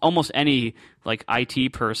almost any like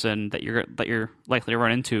IT person that you're likely to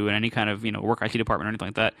run into in any kind of work IT department or anything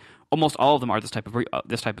like that, almost all of them are this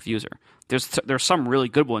type of user. There's some really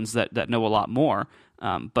good ones that know a lot more,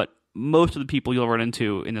 but most of the people you'll run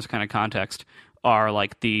into in this kind of context are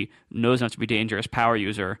like the knows enough to be dangerous power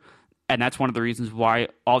user. And that's one of the reasons why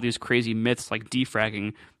all these crazy myths like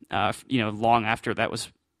defragging, long after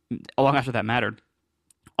that mattered,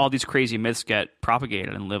 all these crazy myths get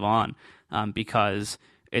propagated and live on, because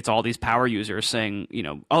it's all these power users saying,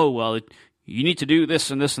 you need to do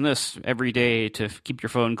this and this and this every day to keep your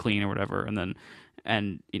phone clean or whatever, and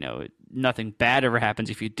nothing bad ever happens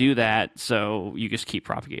if you do that, so you just keep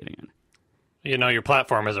propagating it. Your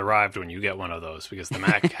platform has arrived when you get one of those, because the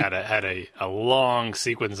Mac had a long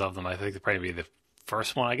sequence of them. I think probably the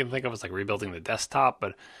first one I can think of was like rebuilding the desktop,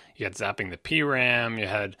 but you had zapping the PRAM, you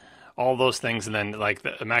had all those things, and then like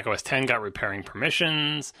the Mac OS X got repairing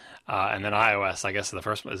permissions, and then iOS, I guess the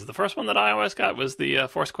first one that iOS got was the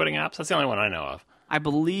force quitting apps. That's the only one I know of. I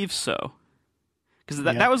believe so, because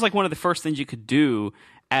that was like one of the first things you could do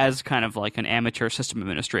as kind of like an amateur system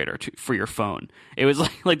administrator for your phone. It was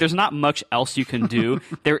like there's not much else you can do.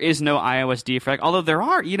 There is no iOS defrag, although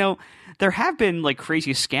there have been like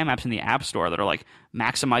crazy scam apps in the App Store that are like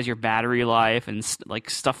maximize your battery life and like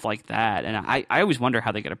stuff like that. And I always wonder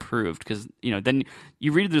how they get approved, because then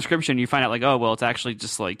you read the description and you find out like, oh well, it's actually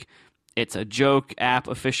just like it's a joke app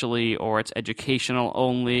officially, or it's educational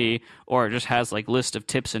only, or it just has like list of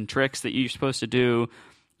tips and tricks that you're supposed to do.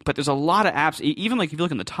 But there's a lot of apps, even like if you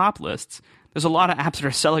look in the top lists, there's a lot of apps that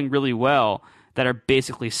are selling really well that are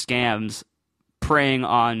basically scams preying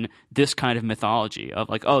on this kind of mythology of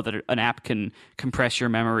like, oh, that an app can compress your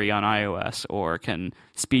memory on iOS or can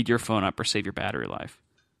speed your phone up or save your battery life.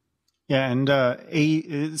 Yeah,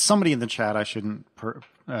 and somebody in the chat, I shouldn't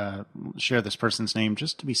share this person's name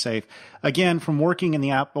just to be safe. Again, from working in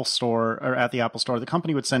the Apple Store or at the Apple Store, the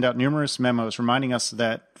company would send out numerous memos reminding us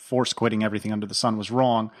that force quitting everything under the sun was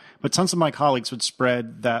wrong, but tons of my colleagues would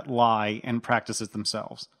spread that lie and practice it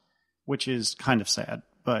themselves, which is kind of sad,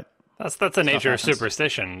 but that's the nature of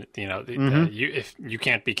superstition. If you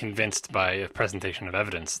can't be convinced by a presentation of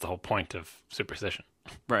evidence, the whole point of superstition.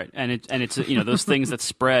 Right, and it's those things that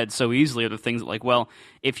spread so easily are the things that like, well,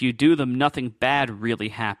 if you do them, nothing bad really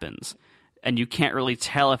happens, and you can't really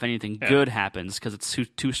tell if anything good happens because it's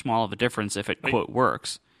too small of a difference if it quote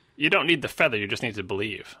works. You don't need the feather; you just need to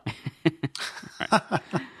believe.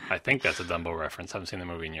 I think that's a Dumbo reference. I haven't seen the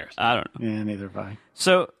movie in years. I don't know. Yeah, neither have I.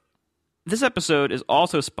 So this episode is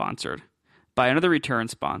also sponsored by another return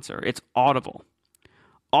sponsor. It's Audible.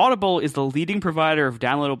 Audible is the leading provider of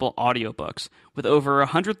downloadable audiobooks with over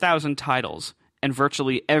 100,000 titles and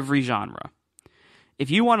virtually every genre. If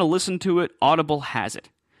you want to listen to it, Audible has it.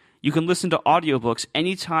 You can listen to audiobooks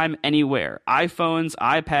anytime, anywhere. iPhones,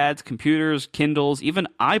 iPads, computers, Kindles, even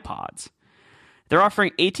iPods. They're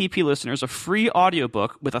offering ATP listeners a free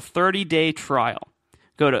audiobook with a 30-day trial.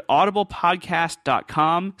 Go to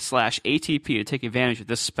audiblepodcast.com/ATP to take advantage of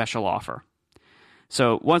this special offer.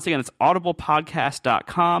 So once again, it's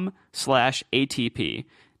audiblepodcast.com/ATP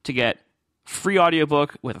to get free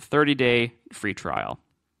audiobook with a 30-day free trial.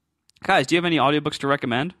 Guys, do you have any audiobooks to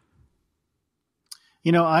recommend?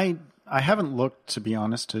 I haven't looked, to be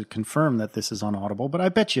honest, to confirm that this is on Audible, but I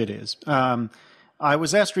bet you it is. I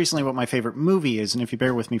was asked recently what my favorite movie is, and if you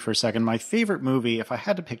bear with me for a second, my favorite movie, if I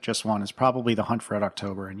had to pick just one, is probably The Hunt for Red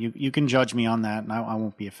October, and you can judge me on that, and I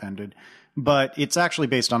won't be offended. But it's actually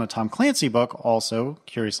based on a Tom Clancy book, also,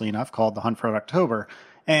 curiously enough, called The Hunt for Red October.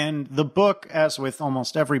 And the book, as with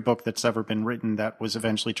almost every book that's ever been written that was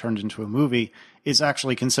eventually turned into a movie, is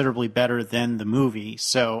actually considerably better than the movie.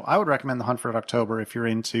 So I would recommend The Hunt for Red October if you're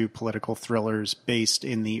into political thrillers based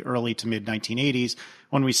in the early to mid-1980s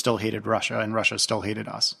when we still hated Russia and Russia still hated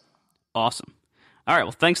us. Awesome. All right,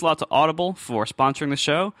 well, thanks a lot to Audible for sponsoring the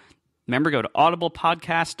show. Remember, go to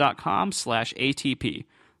audiblepodcast.com/ATP.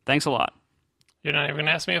 Thanks a lot. You're not even going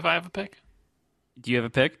to ask me if I have a pick? Do you have a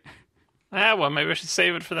pick? Well, maybe I should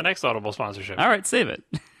save it for the next Audible sponsorship. All right, save it.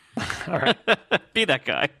 All right. Be that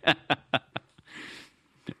guy.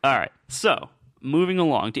 All right, so moving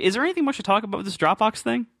along. Is there anything much to talk about with this Dropbox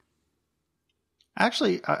thing?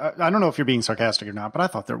 Actually, I don't know if you're being sarcastic or not, but I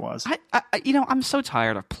thought there was. I'm so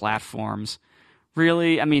tired of platforms.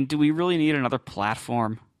 Really? I mean, do we really need another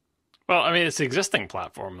platform? Well, I mean, it's an existing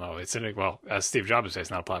platform, though. As Steve Jobs would say, it's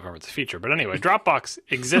not a platform, it's a feature. But anyway, Dropbox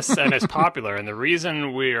exists and is popular. And the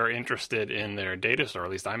reason we are interested in their data store,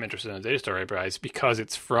 at least I'm interested in the data store API, is because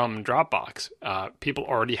it's from Dropbox. People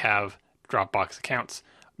already have Dropbox accounts.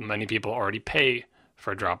 Many people already pay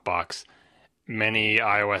for Dropbox. Many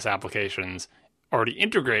iOS applications already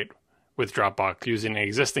integrate with Dropbox using an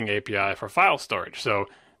existing API for file storage. So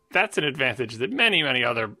that's an advantage that many, many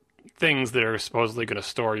other things that are supposedly going to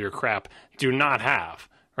store your crap do not have,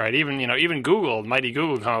 right? Even Google, mighty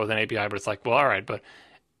Google, come up with an API, but it's like, well, all right, but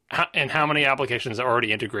how many applications are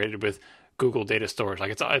already integrated with Google data storage?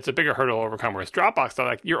 Like it's a bigger hurdle to overcome. Whereas Dropbox, though,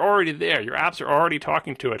 like you're already there, your apps are already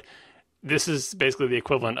talking to it. This is basically the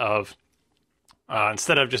equivalent of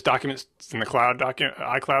instead of just documents in the cloud,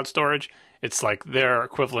 iCloud storage, it's like their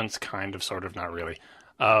equivalents, kind of, sort of, not really,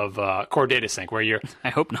 of core data sync, where you're. I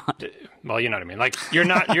hope not. Well, you know what I mean. Like you're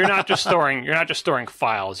not just storing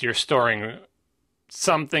files. You're storing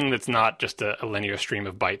something that's not just a linear stream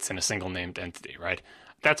of bytes in a single named entity, right?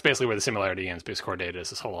 That's basically where the similarity ends, because core data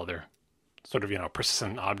is this whole other sort of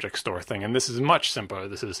persistent object store thing, and this is much simpler.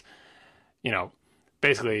 This is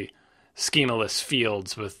basically schemaless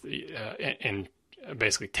fields with in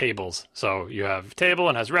basically tables. So you have a table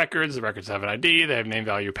and has records. The records have an ID. They have name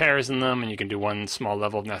value pairs in them, and you can do one small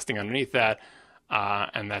level of nesting underneath that,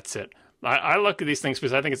 and that's it. I look at these things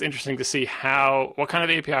because I think it's interesting to see what kind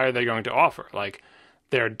of API are they going to offer. Like,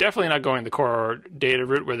 they're definitely not going the core data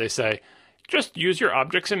route where they say, just use your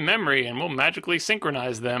objects in memory and we'll magically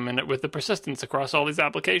synchronize them with the persistence across all these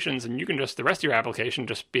applications, and you can the rest of your application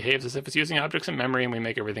just behaves as if it's using objects in memory and we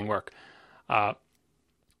make everything work.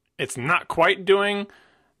 It's not quite doing,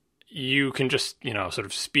 you can just, sort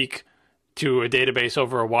of speak to a database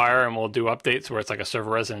over a wire and we'll do updates where it's like a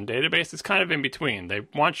server resident database. It's kind of in between. They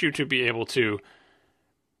want you to be able to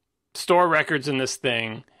store records in this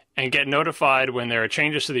thing and get notified when there are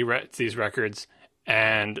changes to these records,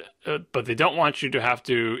 and but they don't want you to have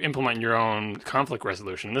to implement your own conflict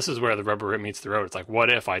resolution. This is where the rubber meets the road. It's like,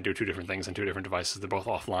 what if I do two different things on two different devices? They're both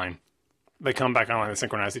offline. They come back online, they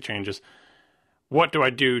synchronize the changes. What do I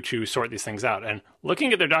do to sort these things out? And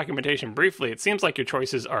looking at their documentation briefly, it seems like your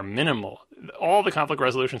choices are minimal. All the conflict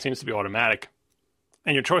resolution seems to be automatic.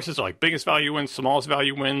 And your choices are like biggest value wins, smallest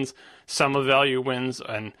value wins, sum of value wins,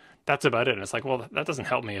 and that's about it. And it's like, well, that doesn't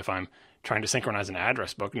help me if I'm trying to synchronize an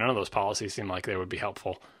address book. None of those policies seem like they would be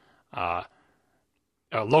helpful.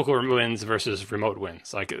 Local wins versus remote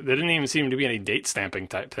wins. Like, there didn't even seem to be any date stamping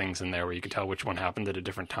type things in there where you could tell which one happened at a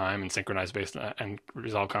different time and synchronize based on that and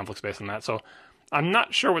resolve conflicts based on that. So I'm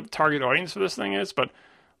not sure what the target audience for this thing is, but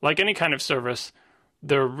like any kind of service,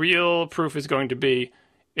 the real proof is going to be,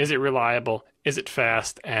 is it reliable? Is it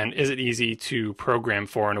fast? And is it easy to program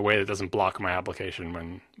for in a way that doesn't block my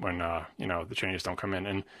application when the changes don't come in?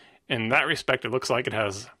 And in that respect, it looks like it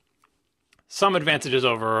has some advantages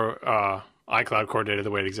over iCloud core data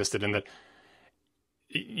the way it existed, in that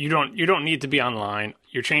you don't need to be online.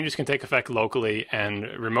 Your changes can take effect locally, and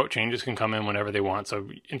remote changes can come in whenever they want. So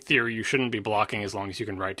in theory, you shouldn't be blocking as long as you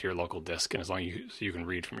can write to your local disk and as long as you can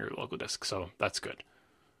read from your local disk. So that's good.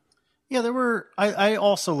 Yeah, I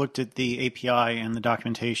also looked at the API and the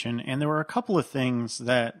documentation, and there were a couple of things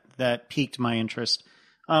that piqued my interest.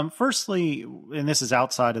 Firstly, and this is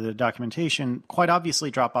outside of the documentation, quite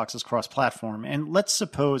obviously Dropbox is cross-platform. And let's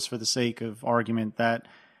suppose, for the sake of argument, that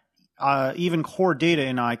even core data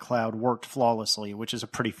in iCloud worked flawlessly, which is a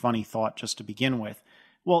pretty funny thought just to begin with.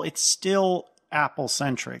 Well, it's still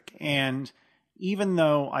Apple-centric. And even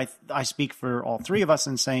though I speak for all three of us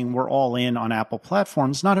in saying we're all in on Apple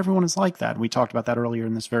platforms, not everyone is like that. We talked about that earlier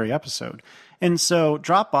in this very episode. And so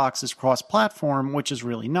Dropbox is cross-platform, which is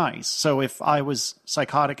really nice. So if I was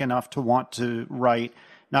psychotic enough to want to write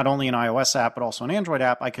not only an iOS app, but also an Android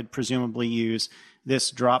app, I could presumably use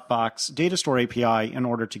this Dropbox data store API in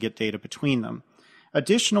order to get data between them.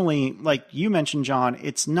 Additionally, like you mentioned, John,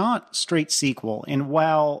 it's not straight SQL. And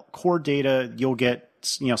while core data, you'll get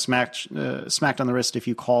smacked on the wrist if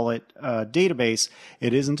you call it a database.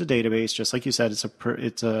 It isn't a database, just like you said.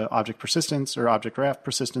 It's a object persistence or object graph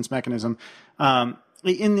persistence mechanism.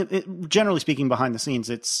 Generally speaking, behind the scenes,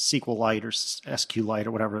 it's SQLite or SQLite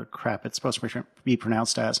or whatever crap it's supposed to be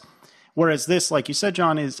pronounced as. Whereas this, like you said,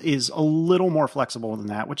 John, is a little more flexible than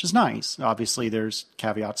that, which is nice. Obviously, there's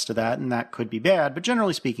caveats to that, and that could be bad, but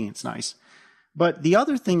generally speaking, it's nice. But the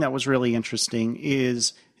other thing that was really interesting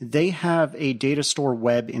is they have a data store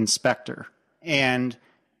web inspector. And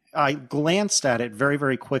I glanced at it very,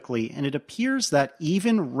 very quickly, and it appears that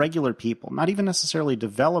even regular people, not even necessarily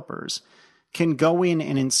developers, can go in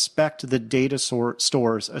and inspect the data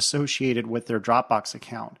stores associated with their Dropbox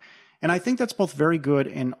account. And I think that's both very good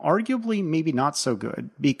and arguably maybe not so good,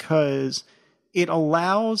 because it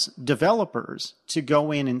allows developers to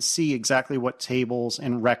go in and see exactly what tables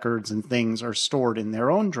and records and things are stored in their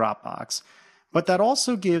own Dropbox. But that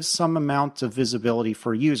also gives some amount of visibility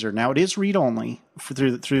for a user. Now, it is read-only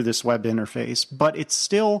through this web interface, but it's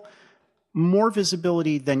still more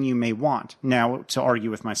visibility than you may want. Now, to argue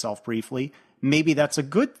with myself briefly, maybe that's a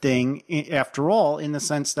good thing after all, in the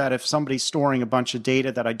sense that if somebody's storing a bunch of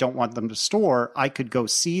data that I don't want them to store, I could go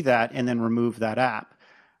see that and then remove that app.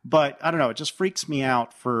 But I don't know, it just freaks me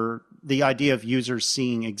out for the idea of users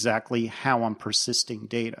seeing exactly how I'm persisting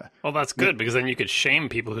data. Well, that's good, because then you could shame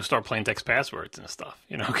people who store plain text passwords and stuff,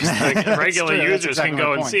 because regular users can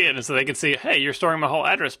go and see it, and so they can see, hey, you're storing my whole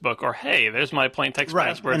address book, or hey, there's my plain text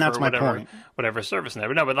password and that's for whatever service.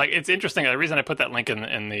 And no, but like, it's interesting. The reason I put that link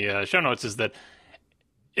in the show notes is that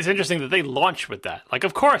it's interesting that they launch with that. Like,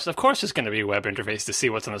 of course, there's going to be a web interface to see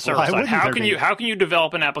what's on the server side. How can you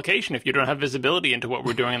develop an application if you don't have visibility into what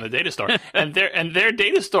we're doing in the data store? and their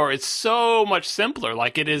data store is so much simpler.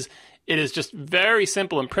 Like, it is just very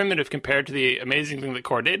simple and primitive compared to the amazing thing that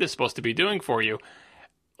core data is supposed to be doing for you.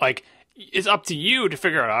 Like, it's up to you to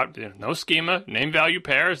figure it out. No schema, name value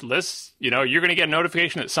pairs, lists. You're going to get a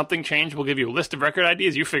notification that something changed. We'll give you a list of record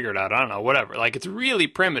IDs. You figure it out. I don't know, whatever. Like, it's really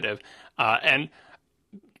primitive, and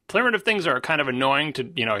primitive things are kind of annoying to,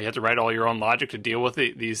 you have to write all your own logic to deal with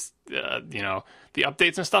these the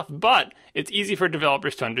updates and stuff, but it's easy for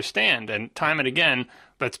developers to understand. And time and again,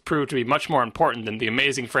 that's proved to be much more important than the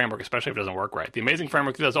amazing framework, especially if it doesn't work right. The amazing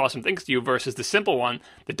framework does awesome things to you versus the simple one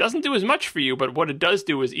that doesn't do as much for you, but what it does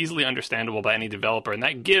do is easily understandable by any developer. And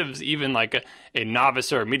that gives even like a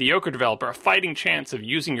novice or a mediocre developer a fighting chance of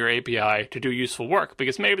using your API to do useful work,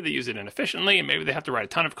 because maybe they use it inefficiently and maybe they have to write a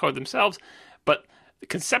ton of code themselves, but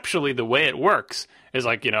conceptually the way it works is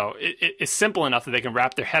like, it's simple enough that they can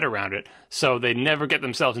wrap their head around it, so they never get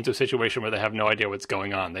themselves into a situation where they have no idea what's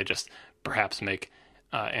going on. They just perhaps make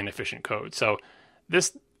inefficient code. So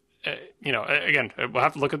this, again, we'll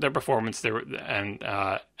have to look at their performance there and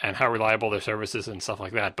how reliable their service is and stuff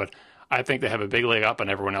like that. But I think they have a big leg up on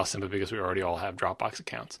everyone else simply because we already all have Dropbox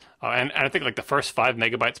accounts. And I think like the first 5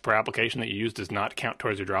 megabytes per application that you use does not count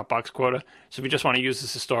towards your Dropbox quota. So if you just want to use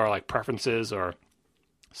this to store like preferences or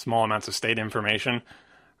small amounts of state information,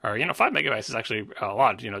 or 5 megabytes is actually a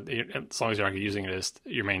lot, as long as you're not using it as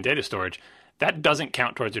your main data storage, that doesn't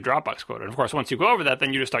count towards your Dropbox quota. And of course, once you go over that,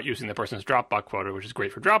 then you just start using the person's Dropbox quota, which is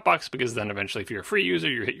great for Dropbox, because then eventually if you're a free user,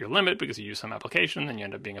 you hit your limit because you use some application, then you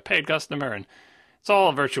end up being a paid customer, and it's all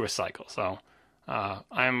a virtuous cycle. So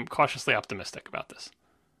I'm cautiously optimistic about this.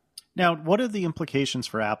 Now, what are the implications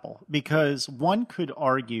for Apple? Because one could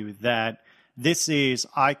argue that this is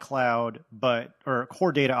iCloud, or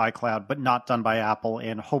core data iCloud, but not done by Apple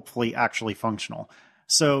and hopefully actually functional.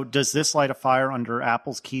 So does this light a fire under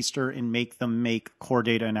Apple's keister and make them make core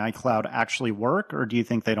data and iCloud actually work, or do you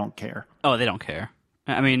think they don't care? Oh, they don't care.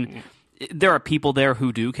 I mean, there are people there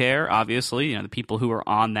who do care, obviously. The people who are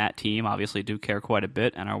on that team obviously do care quite a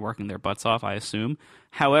bit and are working their butts off, I assume.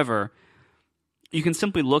 However, you can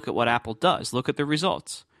simply look at what Apple does. Look at the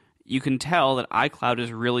results. You can tell that iCloud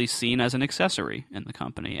is really seen as an accessory in the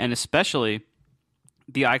company, and especially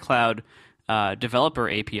the iCloud developer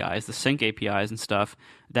APIs, the sync APIs and stuff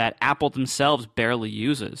that Apple themselves barely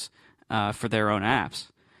uses for their own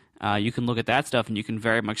apps. You can look at that stuff and you can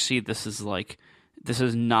very much see this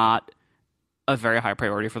is not a very high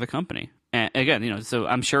priority for the company. And again, so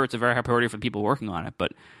I'm sure it's a very high priority for the people working on it,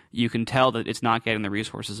 but you can tell that it's not getting the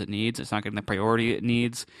resources it needs. It's not getting the priority it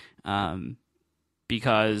needs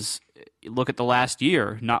because look at the last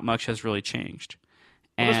year, not much has really changed.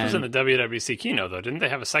 Well, this was in the WWDC keynote, though. Didn't they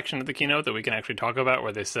have a section of the keynote that we can actually talk about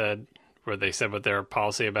where they said what their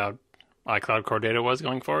policy about iCloud core data was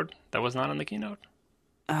going forward? That was not in the keynote?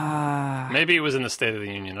 Maybe it was in the State of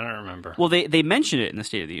the Union. I don't remember. Well, they mentioned it in the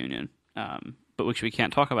State of the Union, but which we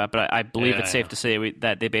can't talk about. But I believe it's safe to say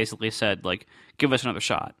that they basically said, like, give us another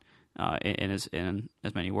shot in as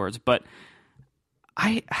many words. But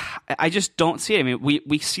I just don't see it. I mean,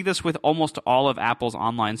 we see this with almost all of Apple's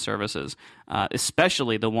online services,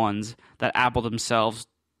 especially the ones that Apple themselves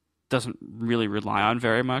doesn't really rely on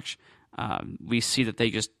very much. We see that they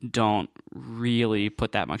just don't really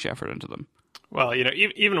put that much effort into them. Well,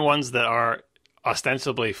 even ones that are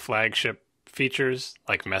ostensibly flagship features,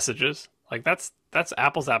 like messages, like that's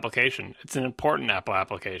Apple's application. It's an important Apple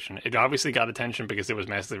application. It obviously got attention because it was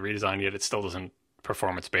massively redesigned, yet it still doesn't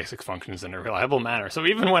perform its basic functions in a reliable manner. So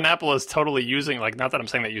even when Apple is totally using, like, not that I'm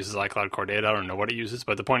saying that it uses iCloud core data, I don't know what it uses,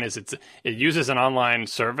 but the point is it uses an online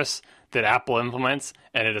service that Apple implements,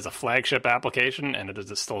 and it is a flagship application, and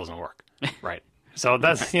it still doesn't work. Right. So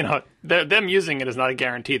that's, them using it is not a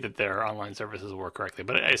guarantee that their online services will work correctly,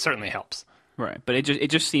 but it certainly helps. Right. But it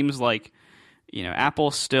just seems like,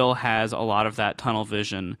 Apple still has a lot of that tunnel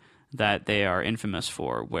vision that they are infamous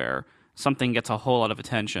for, where something gets a whole lot of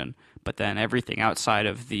attention, but then everything outside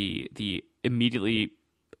of the immediately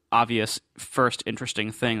obvious first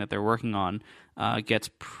interesting thing that they're working on gets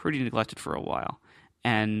pretty neglected for a while.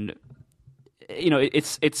 And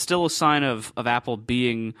it's still a sign of Apple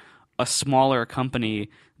being a smaller company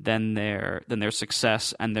than their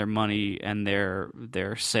success and their money and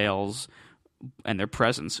their sales and their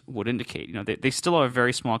presence would indicate. They still are a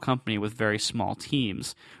very small company with very small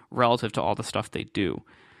teams relative to all the stuff they do.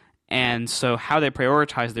 And so how they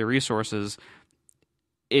prioritize their resources,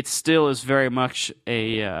 it still is very much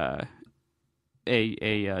a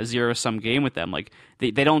zero-sum game with them. Like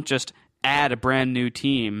they don't just add a brand new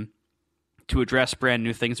team to address brand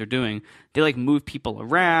new things they're doing. They like move people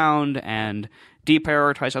around and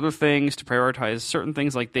deprioritize other things to prioritize certain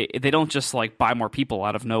things. Like they don't just like buy more people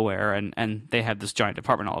out of nowhere and they have this giant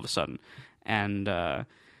department all of a sudden. And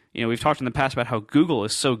we've talked in the past about how Google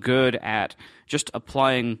is so good at just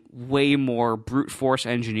applying way more brute force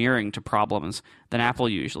engineering to problems than Apple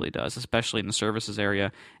usually does, especially in the services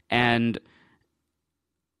area. And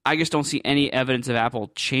I just don't see any evidence of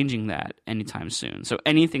Apple changing that anytime soon. So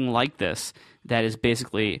anything like this that is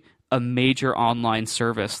basically a major online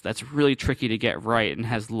service that's really tricky to get right and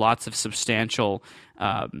has lots of substantial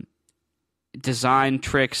design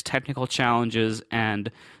tricks, technical challenges,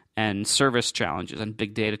 and service challenges and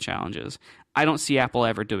big data challenges, I don't see Apple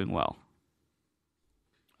ever doing well.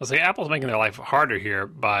 I'll say Apple's making their life harder here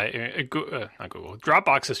by not Google.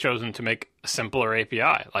 Dropbox has chosen to make a simpler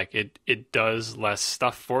API. Like it does less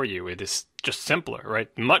stuff for you. It is just simpler, right?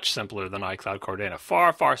 Much simpler than iCloud Core Data.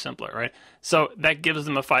 Far, far simpler, right? So that gives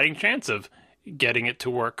them a fighting chance of getting it to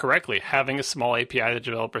work correctly, having a small API that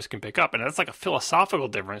developers can pick up. And that's like a philosophical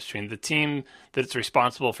difference between the team that's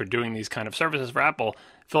responsible for doing these kind of services for Apple.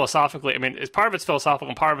 Philosophically, I mean, it's part of it's philosophical,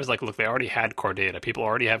 and part of it's like, look, they already had core data. People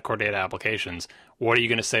already have core data applications. What are you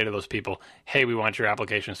going to say to those people? Hey, we want your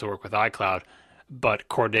applications to work with iCloud, but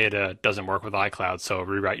core data doesn't work with iCloud, so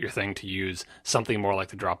rewrite your thing to use something more like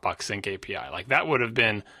the Dropbox Sync API. Like, that would have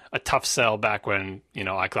been a tough sell back when,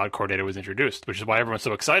 iCloud core data was introduced, which is why everyone's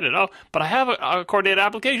so excited. Oh, but I have a core data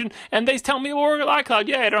application, and they tell me it will work with iCloud.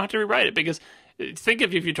 Yeah, I don't have to rewrite it. Because think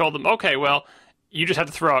if you told them, okay, well, you just have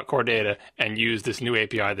to throw out core data and use this new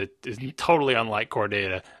API that is totally unlike core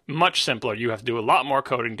data, much simpler. You have to do a lot more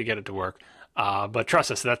coding to get it to work. But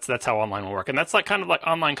trust us, that's how online will work. And that's like kind of like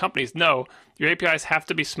online companies. No, your APIs have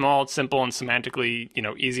to be small, simple, and semantically,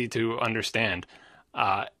 easy to understand.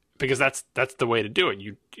 Because that's the way to do it.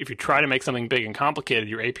 If you try to make something big and complicated,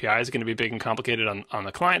 your API is going to be big and complicated on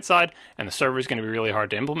the client side, and the server is going to be really hard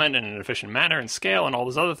to implement in an efficient manner and scale and all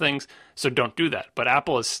those other things. So don't do that. But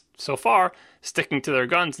Apple is so far sticking to their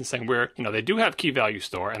guns and saying they do have key value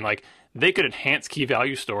store, and like they could enhance key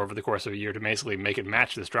value store over the course of a year to basically make it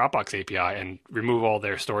match this Dropbox API and remove all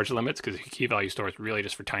their storage limits, because key value store is really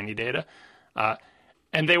just for tiny data.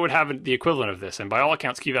 And they would have the equivalent of this. And by all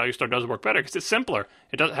accounts, Key Value Store does work better because it's simpler.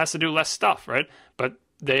 It has to do less stuff, right? But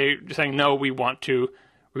they're saying, no, we want to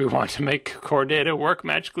make core data work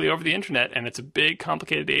magically over the internet. And it's a big,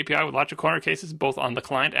 complicated API with lots of corner cases, both on the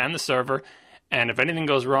client and the server. And if anything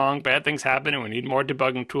goes wrong, bad things happen, and we need more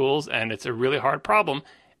debugging tools. And it's a really hard problem.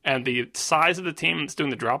 And the size of the team that's doing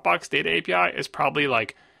the Dropbox data API is probably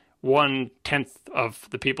like 1/10 of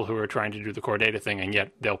the people who are trying to do the core data thing, and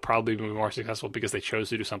yet they'll probably be more successful because they chose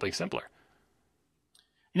to do something simpler.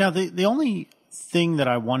 The only thing that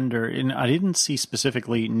I wonder, and I didn't see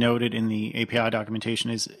specifically noted in the API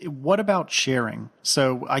documentation, is what about sharing?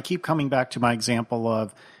 So I keep coming back to my example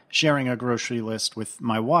of sharing a grocery list with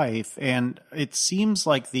my wife, and it seems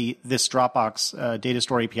like this Dropbox data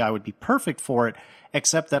store API would be perfect for it,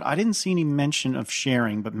 except that I didn't see any mention of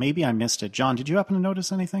sharing, but maybe I missed it. John, did you happen to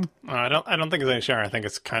notice anything? I don't think there's any sharing. I think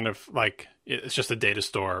it's kind of like it's just a data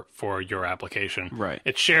store for your application. Right.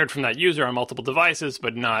 It's shared from that user on multiple devices,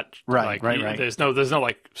 but not right. There's no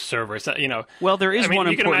like server. It's, Well, there is one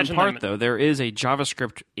important part, them... though. There is a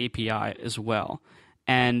JavaScript API as well,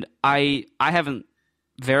 and I haven't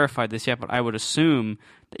verified this yet, but I would assume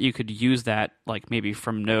that you could use that, like maybe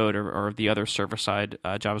from Node or the other server-side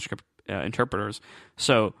JavaScript interpreters.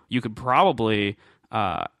 So you could probably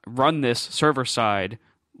run this server-side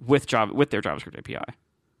with their JavaScript API.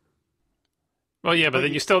 Well, yeah, but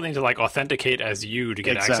then you still need to like authenticate as you to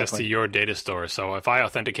get access to your data store. So if I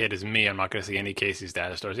authenticate as me, I'm not going to see any Casey's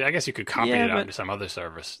data stores. I guess you could copy it out into some other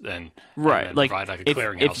service then, right? And then provide like a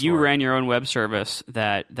clearinghouse. If you ran your own web service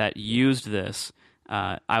that used this,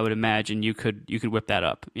 I would imagine you could whip that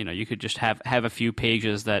up. You could just have a few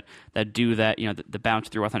pages that do that. The bounce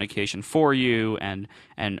through authentication for you, and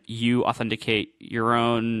you authenticate your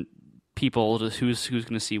own people to who's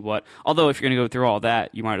going to see what. Although if you're going to go through all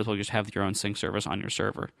that, you might as well just have your own sync service on your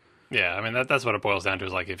server. Yeah, I mean that's what it boils down to.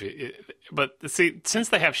 Is like but see, since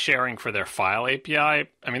they have sharing for their file API,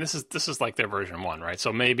 I mean this is like their version 1, right?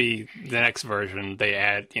 So maybe the next version they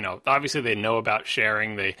add, obviously they know about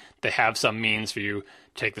sharing. They have some means for you to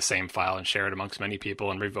take the same file and share it amongst many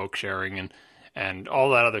people and revoke sharing and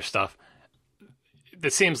all that other stuff.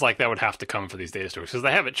 It seems like that would have to come for these data stores because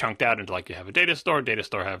they have it chunked out into like you have a data store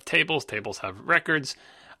have tables have records.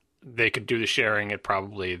 They could do the sharing at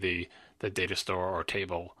probably the data store or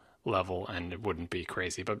table level, and it wouldn't be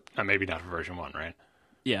crazy, but maybe not for version 1, right?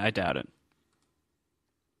 Yeah, I doubt it.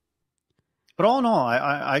 But all in all,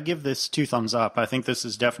 I give this 2 thumbs up. I think this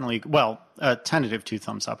is definitely, a tentative 2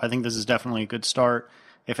 thumbs up. I think this is definitely a good start.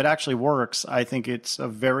 If it actually works, I think it's a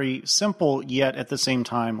very simple, yet at the same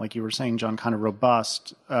time, like you were saying, John, kind of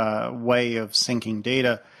robust way of syncing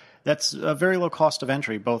data. That's a very low cost of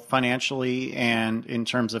entry, both financially and in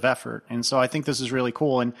terms of effort. And so I think this is really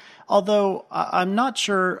cool. And although I'm not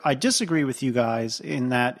sure, I disagree with you guys in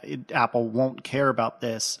that Apple won't care about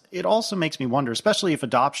this. It also makes me wonder, especially if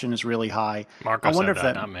adoption is really high. Marco I wonder said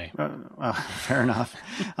if that, not me. Fair enough.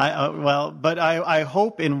 But I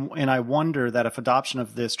hope and I wonder that if adoption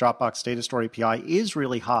of this Dropbox Data Store API is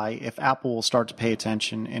really high, if Apple will start to pay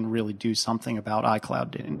attention and really do something about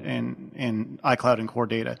iCloud and iCloud and core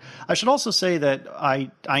data. I should also say that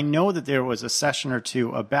I know that there was a session or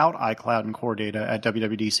two about iCloud and core data at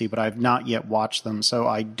WWDC, but I've not yet watched them, so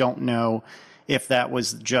I don't know if that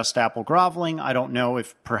was just Apple groveling. I don't know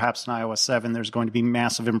if perhaps in iOS 7 there's going to be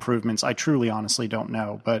massive improvements. I truly, honestly don't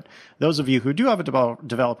know. But those of you who do have a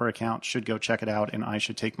developer account should go check it out, and I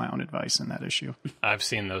should take my own advice in that issue. I've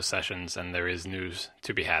seen those sessions, and there is news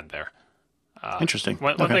to be had there. Interesting.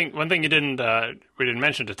 One thing we didn't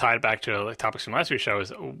mention, to tie it back to topics from last week's show,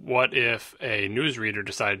 is what if a newsreader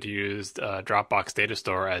decided to use Dropbox Data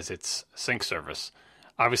Store as its sync service?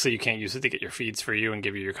 Obviously, you can't use it to get your feeds for you and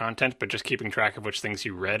give you your content, but just keeping track of which things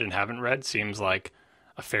you read and haven't read seems like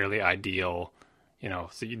a fairly ideal,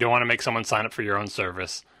 so you don't want to make someone sign up for your own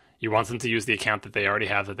service. You want them to use the account that they already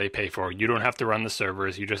have that they pay for. You don't have to run the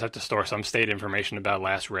servers. You just have to store some state information about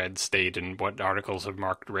last read state and what articles have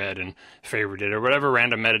marked read and favorited or whatever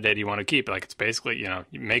random metadata you want to keep. Like, it's basically, you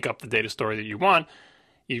make up the data store that you want.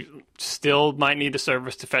 You still might need a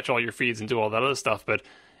service to fetch all your feeds and do all that other stuff, but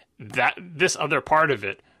this other part of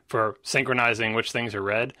it for synchronizing which things are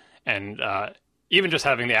read and even just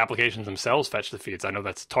having the applications themselves fetch the feeds. I know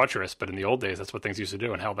that's torturous, but in the old days, that's what things used to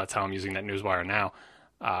do. And hell, that's how I'm using NetNewsWire now.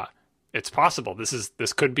 It's possible.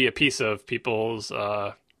 This could be a piece of people's,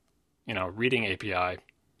 reading API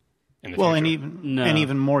in the future. And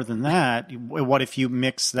even more than that, what if you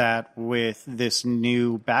mix that with this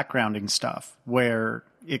new backgrounding stuff where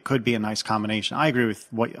it could be a nice combination? I agree with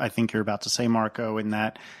what I think you're about to say, Marco, in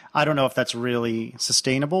that I don't know if that's really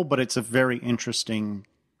sustainable, but it's a very interesting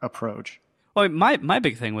approach. Well, my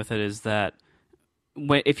big thing with it is that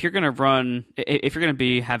if you're going to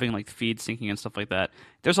be having like feed syncing and stuff like that,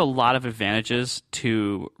 there's a lot of advantages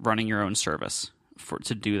to running your own service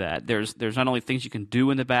to do that. There's not only things you can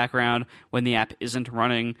do in the background when the app isn't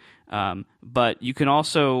running, but you can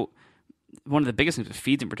also, one of the biggest things with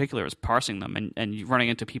feeds in particular is parsing them and you running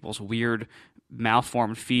into people's weird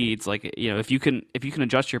malformed feeds. Like, if you can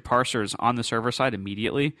adjust your parsers on the server side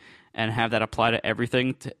immediately and have that apply to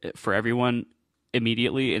everything for everyone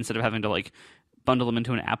immediately, instead of having to like bundle them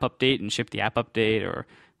into an app update and ship the app update, or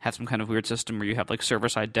have some kind of weird system where you have like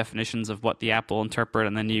server-side definitions of what the app will interpret,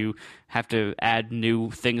 and then you have to add new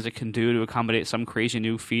things it can do to accommodate some crazy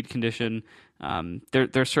new feed condition.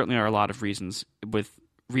 There certainly are a lot of reasons with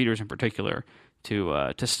readers in particular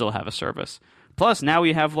to still have a service. Plus, now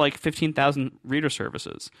we have like 15,000 reader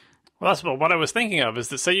services. Well, that's what I was thinking of, is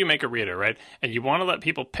that say you make a reader, right? And you want to let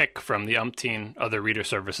people pick from the umpteen other reader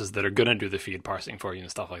services that are going to do the feed parsing for you and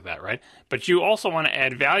stuff like that, right? But you also want to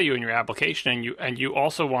add value in your application, and you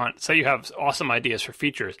also want, say you have awesome ideas for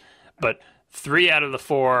features, but 3 out of the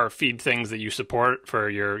 4 feed things that you support for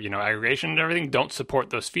your, aggregation and everything don't support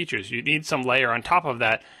those features. You need some layer on top of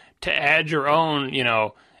that to add your own,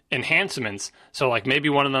 enhancements. So like maybe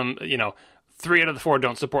one of them, 3 out of the 4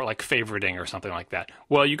 don't support like favoriting or something like that.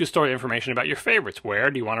 Well, you could store the information about your favorites.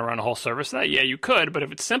 Where do you want to run a whole service of that? Yeah, you could, but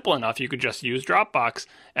if it's simple enough, you could just use Dropbox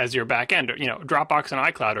as your back end. Dropbox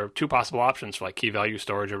and iCloud are 2 possible options for like key value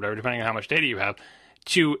storage or whatever, depending on how much data you have,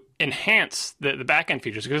 to enhance the back end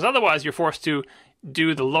features. Because otherwise, you're forced to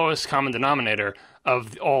do the lowest common denominator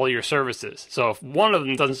of all your services. So if one of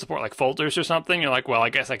them doesn't support like folders or something, you're like, well, I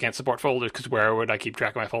guess I can't support folders because where would I keep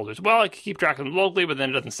track of my folders? Well, I can keep track of them locally, but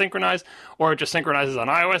then it doesn't synchronize, or it just synchronizes on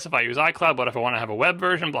iOS if I use iCloud. But if I want to have a web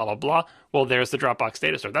version, blah, blah, blah, well, there's the Dropbox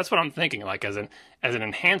Data Store. That's what I'm thinking, like as an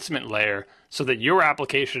enhancement layer so that your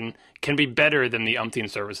application can be better than the umpteen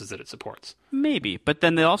services that it supports. Maybe, but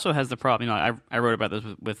then it also has the problem, I wrote about this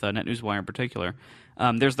with NetNewsWire in particular.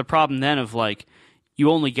 There's the problem then of like, you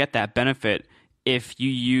only get that benefit if you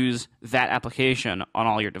use that application on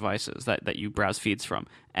all your devices that you browse feeds from.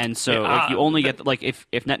 And so you only get, like, if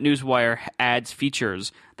NetNewsWire adds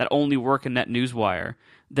features that only work in NetNewsWire,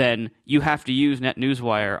 then you have to use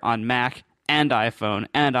NetNewsWire on Mac and iPhone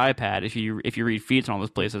and iPad if you read feeds in all those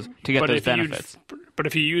places to get those benefits. But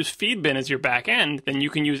if you use Feedbin as your back end, then you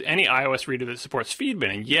can use any iOS reader that supports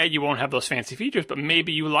Feedbin. And yeah, you won't have those fancy features, but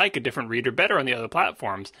maybe you like a different reader better on the other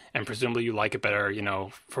platforms, and presumably you like it better,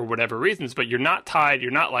 for whatever reasons. But you're not tied. You're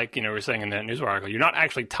not like, we were saying in that news article, you're not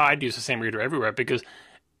actually tied to use the same reader everywhere, because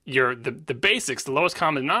the basics, the lowest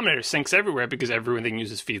common denominator, syncs everywhere because everything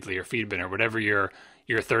uses Feedly or Feedbin or whatever your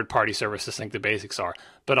third-party service to sync the basics are.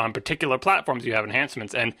 But on particular platforms, you have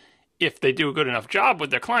enhancements, and if they do a good enough job with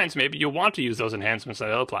their clients, maybe you'll want to use those enhancements on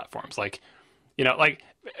other platforms.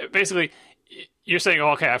 Basically, you're saying,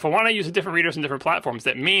 okay, if I want to use different readers and different platforms,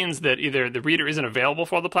 that means that either the reader isn't available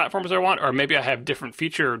for all the platforms I want, or maybe I have different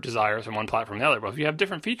feature desires from one platform to the other. Well, if you have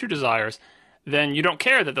different feature desires, then you don't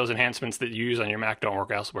care that those enhancements that you use on your Mac don't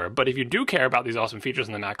work elsewhere. But if you do care about these awesome features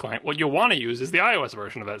in the Mac client, what you'll want to use is the iOS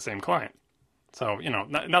version of that same client. So,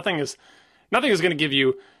 nothing is going to give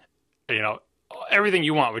you, everything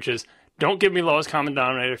you want, which is don't give me lowest common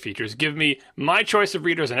denominator features. Give me my choice of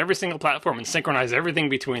readers on every single platform and synchronize everything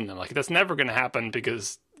between them. Like, that's never going to happen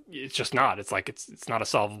because it's just not. It's like it's not a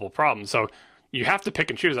solvable problem. So you have to pick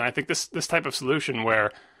and choose. And I think this type of solution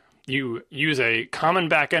where you use a common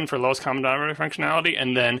backend for lowest common denominator functionality,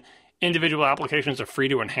 and then individual applications are free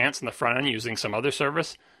to enhance in the front end using some other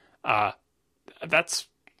service. That's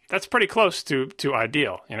pretty close to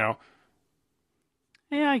ideal, you know.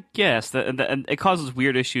 Yeah, I guess that it causes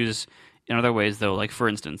weird issues in other ways, though. Like, for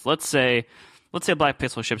instance, let's say Black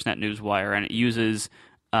Pixel ships NetNewsWire and it uses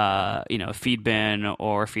Feedbin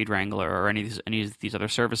or FeedWrangler or any of these other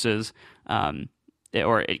services,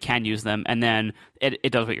 or it can use them, and then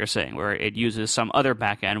it does what you're saying, where it uses some other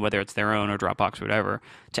backend, whether it's their own or Dropbox or whatever,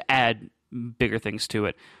 to add bigger things to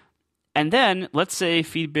it. And then let's say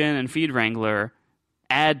Feedbin and FeedWrangler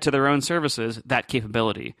add to their own services that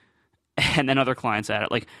capability, and then other clients add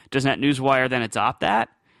it. Like, does NetNewsWire then adopt that?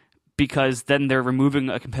 Because then they're removing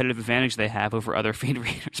a competitive advantage they have over other feed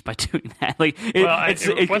readers by doing that. Like,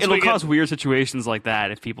 it'll cause weird situations like that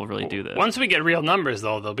if people really do this. Once we get real numbers,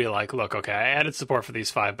 though, they'll be like, look, okay, I added support for these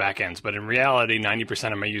 5 backends, but in reality,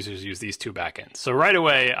 90% of my users use these 2 backends. So right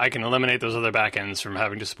away, I can eliminate those other backends from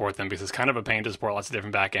having to support them because it's kind of a pain to support lots of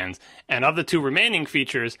different backends. And of the 2 remaining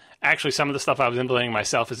features, actually some of the stuff I was implementing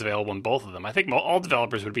myself is available in both of them. I think all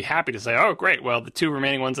developers would be happy to say, oh, great, well, the 2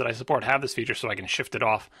 remaining ones that I support have this feature, so I can shift it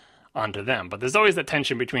off onto them. But there's always that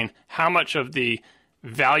tension between how much of the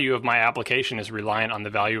value of my application is reliant on the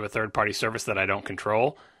value of a third-party service that I don't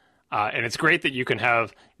control. And it's great that you can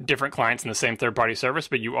have different clients in the same third-party service,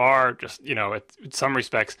 but you are just, in some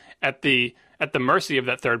respects, at the mercy of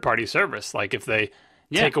that third-party service. Like, if they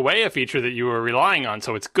take away a feature that you were relying on,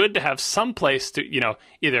 so it's good to have some place to,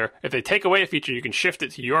 either if they take away a feature, you can shift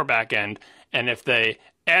it to your back end, and if they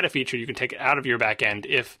add a feature, you can take it out of your back end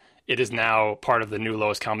if it is now part of the new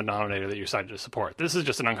lowest common denominator that you decided to support. This is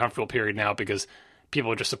just an uncomfortable period now because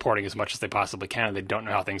people are just supporting as much as they possibly can, and they don't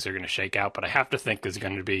know how things are going to shake out. But I have to think there's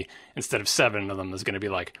going to be, instead of 7 of them, there's going to be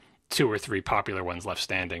like 2 or 3 popular ones left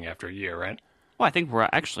standing after a year, right? Well, I think we're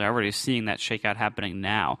actually already seeing that shakeout happening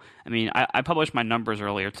now. I mean, I published my numbers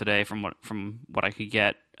earlier today from what I could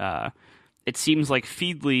get. It seems like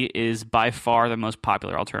Feedly is by far the most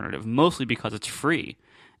popular alternative, mostly because it's free.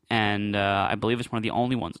 And I believe it's one of the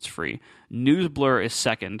only ones that's free. NewsBlur is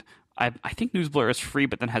second. I think NewsBlur is free,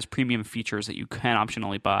 but then has premium features that you can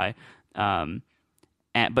optionally buy. And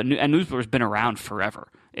NewsBlur has been around forever.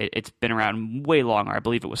 It's been around way longer. I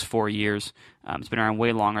believe it was 4 years. It's been around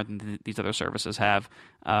way longer than these other services have.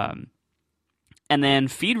 And then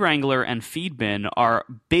FeedWrangler and Feedbin are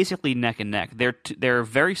basically neck and neck. They're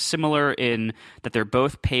very similar in that they're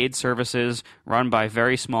both paid services run by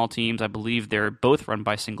very small teams. I believe they're both run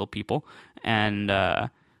by single people, and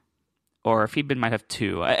or Feedbin might have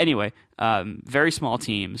 2. Anyway, very small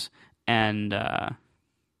teams, and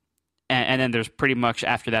then there's pretty much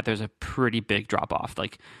after that there's a pretty big drop off.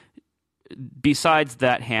 Like, besides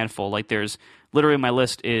that handful, like, there's literally my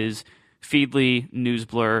list is Feedly,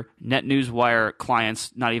 NewsBlur, NetNewsWire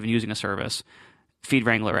clients not even using a service,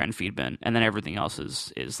 FeedWrangler and Feedbin, and then everything else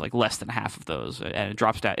is like less than half of those, and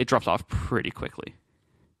it drops off pretty quickly.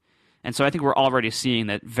 And so I think we're already seeing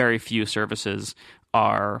that very few services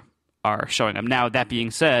are showing up. Now, that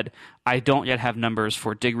being said, I don't yet have numbers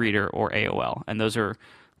for DigReader or AOL, and those are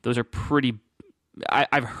pretty.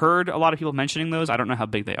 I've heard a lot of people mentioning those. I don't know how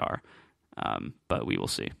big they are, but we will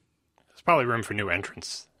see. There's probably room for new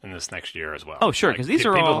entrants in this next year as well. Oh, sure, because these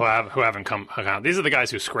are people who haven't come. These are the guys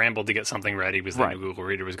who scrambled to get something ready because the new Google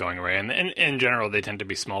Reader was going away. And in general, they tend to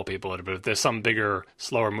be small people. But if there's some bigger,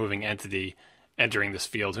 slower-moving entity entering this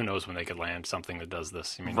field, who knows when they could land something that does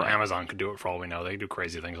this? I mean, Amazon could do it for all we know. They do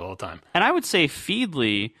crazy things all the time. And I would say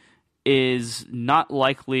Feedly is not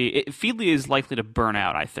likely. Feedly is likely to burn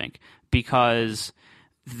out, I think, because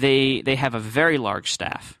they have a very large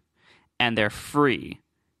staff and they're free.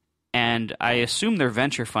 And I assume they're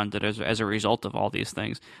venture funded as a result of all these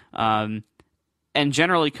things. And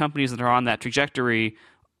generally, companies that are on that trajectory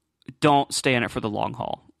don't stay in it for the long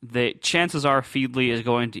haul. The chances are Feedly is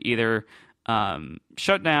going to either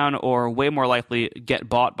shut down or, way more likely, get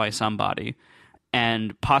bought by somebody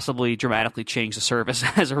and possibly dramatically change the service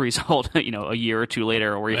as a result. A year or 2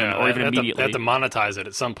 later, or even immediately. They have to monetize it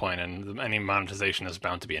at some point, and any monetization is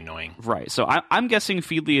bound to be annoying. Right. So I'm guessing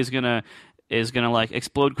Feedly is gonna like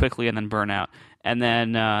explode quickly and then burn out. And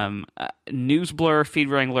then NewsBlur,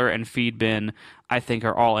 FeedWrangler, and Feedbin, I think,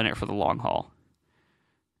 are all in it for the long haul.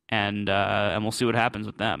 And we'll see what happens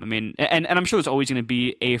with them. I mean, and I'm sure there's always going to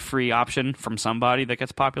be a free option from somebody that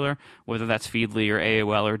gets popular, whether that's Feedly or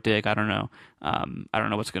AOL or Dig. I don't know. I don't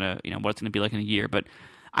know what's gonna be like in a year. But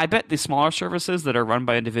I bet the smaller services that are run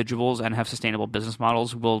by individuals and have sustainable business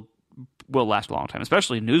models will last a long time.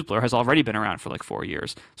 Especially NewsBlur has already been around for like 4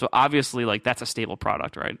 years. So obviously, like that's a stable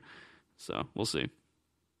product, right? So we'll see.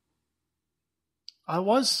 I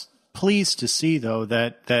was pleased to see, though,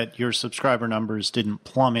 that your subscriber numbers didn't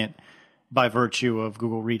plummet by virtue of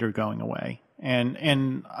Google Reader going away.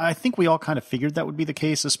 And I think we all kind of figured that would be the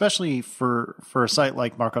case, especially for a site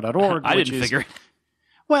like Marco.org. I didn't figure it.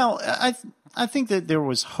 Well, I think that there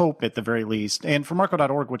was hope at the very least. And for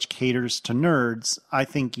Marco.org, which caters to nerds, I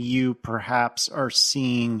think you perhaps are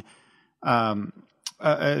seeing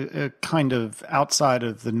a kind of outside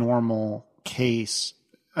of the normal case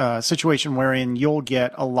situation wherein you'll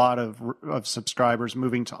get a lot of subscribers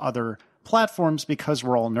moving to other platforms because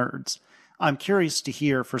we're all nerds. I'm curious to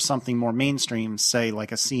hear for something more mainstream, say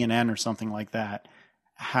like a CNN or something like that,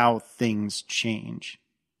 how things change.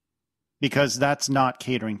 Because that's not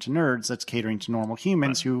catering to nerds, that's catering to normal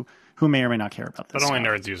humans who may or may not care about this. But only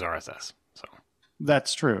nerds use RSS. So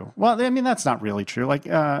that's true. Well, I mean, that's not really true. Like,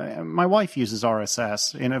 my wife uses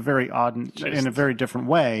RSS in a very in a very different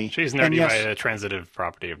way. She's nerdy by the transitive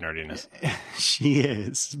property of nerdiness. She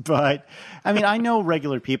is. But, I mean, I know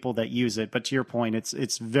regular people that use it, but to your point,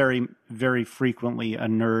 it's very, very frequently a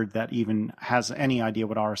nerd that even has any idea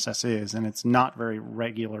what RSS is, and it's not very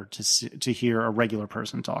regular to hear a regular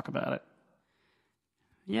person talk about it.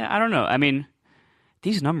 Yeah, I don't know. I mean,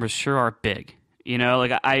 these numbers sure are big. You know,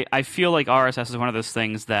 like I feel like RSS is one of those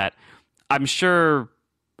things that I'm sure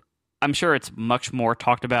it's much more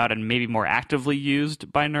talked about and maybe more actively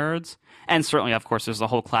used by nerds. And certainly, of course, there's a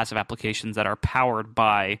whole class of applications that are powered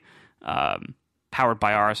by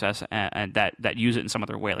RSS and that use it in some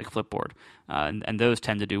other way, like Flipboard. And those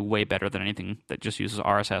tend to do way better than anything that just uses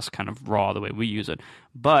RSS kind of raw the way we use it.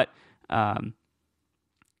 But even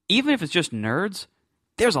if it's just nerds,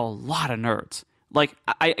 there's a lot of nerds. Like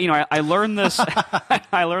I learned this.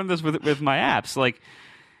 I learned this with my apps. Like,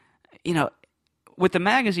 you know, with the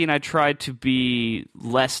magazine, I tried to be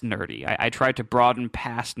less nerdy. I tried to broaden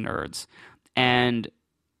past nerds, and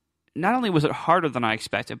not only was it harder than I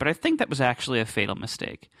expected, but I think that was actually a fatal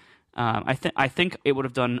mistake. I think it would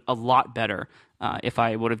have done a lot better if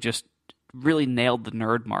I would have just really nailed the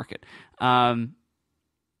nerd market. Nerds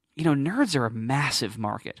are a massive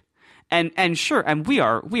market. And sure, and we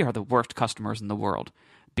are the worst customers in the world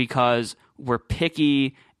because we're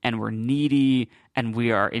picky and we're needy and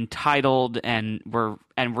we are entitled and we're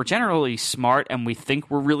generally smart and we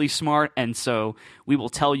think we're really smart, and so we will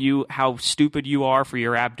tell you how stupid you are for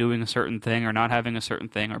your app doing a certain thing or not having a certain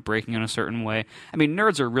thing or breaking in a certain way. I mean,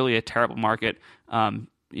 nerds are really a terrible market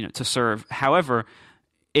to serve. However,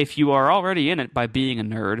 if you are already in it by being a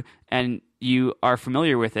nerd and you are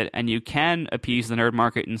familiar with it and you can appease the nerd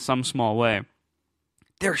market in some small way,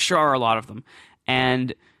 there sure are a lot of them.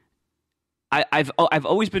 And I've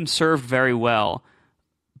always been served very well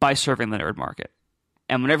by serving the nerd market.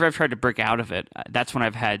 And whenever I've tried to break out of it, that's when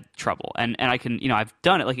I've had trouble. And I can, I've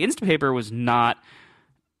done it. Like Instapaper was not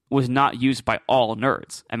used by all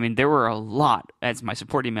nerds. I mean, there were a lot, as my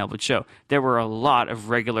support email would show, there were a lot of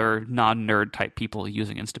regular non-nerd type people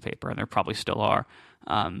using Instapaper, and there probably still are.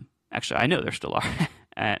 Actually, I know there still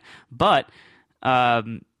are. But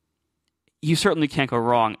you certainly can't go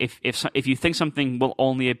wrong. If you think something will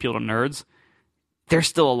only appeal to nerds, there's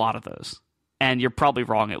still a lot of those. And you're probably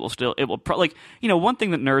wrong. One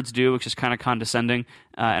thing that nerds do, which is kind of condescending,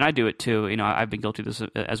 and I do it too, I've been guilty of this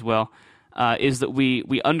as well, is that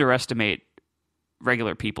we underestimate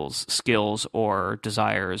regular people's skills or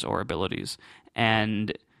desires or abilities.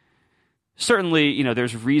 And certainly,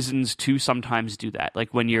 there's reasons to sometimes do that.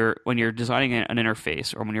 Like when you're designing an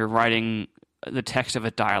interface or when you're writing the text of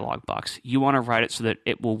a dialog box, you want to write it so that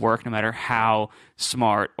it will work no matter how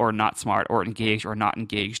smart or not smart or engaged or not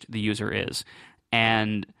engaged the user is.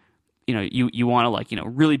 And you want to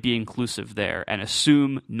really be inclusive there and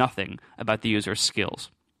assume nothing about the user's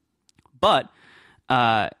skills. But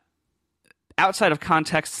outside of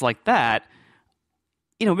contexts like that,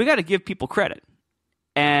 we got to give people credit.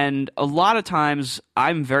 And a lot of times,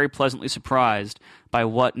 I'm very pleasantly surprised by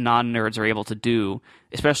what non-nerds are able to do,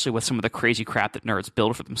 especially with some of the crazy crap that nerds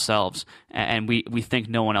build for themselves. And we think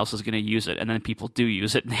no one else is going to use it, and then people do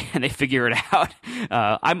use it, and they figure it out.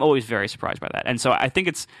 I'm always very surprised by that. And so I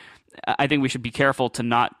think we should be careful to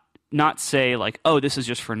not say, like, oh, this is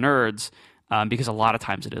just for nerds, because a lot of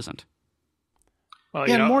times it isn't. Well,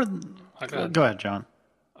 go ahead, John.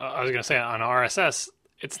 I was going to say, on RSS,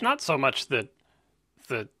 it's not so much that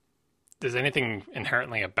there's anything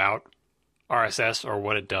inherently about RSS or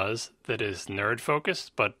what it does that is nerd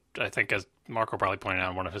focused, but I think, as Marco probably pointed out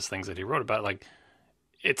in one of his things that he wrote about, like,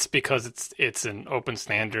 it's because it's an open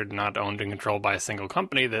standard, not owned and controlled by a single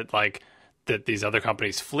company, that these other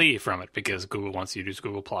companies flee from it because Google wants you to use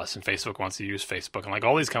Google Plus and Facebook wants you to use Facebook. And like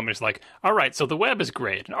all these companies like, all right, so the web is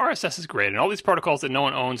great and RSS is great and all these protocols that no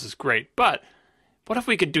one owns is great. But what if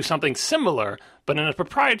we could do something similar, but in a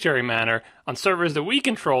proprietary manner on servers that we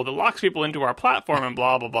control that locks people into our platform and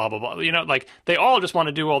blah, blah, blah, blah, blah. You know, like they all just want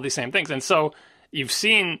to do all these same things. And so you've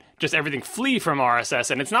seen just everything flee from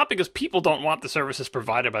RSS, and it's not because people don't want the services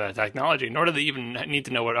provided by that technology, nor do they even need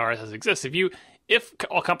to know what RSS exists. If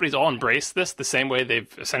all companies all embrace this the same way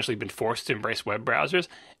they've essentially been forced to embrace web browsers,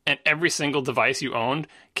 and every single device you owned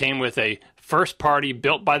came with a first-party,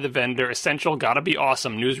 built by the vendor, essential, gotta be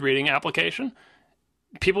awesome news reading application,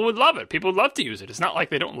 people would love it. People would love to use it. It's not like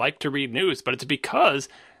they don't like to read news, but it's because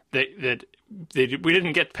we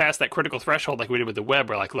didn't get past that critical threshold like we did with the web.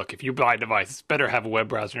 Where like, look, if you buy a device, it's better have a web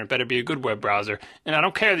browser and it better be a good web browser. And I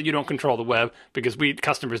don't care that you don't control the web because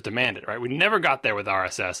customers demand it, right? We never got there with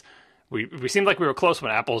RSS. We seemed like we were close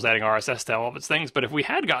when Apple was adding RSS to all of its things, but if we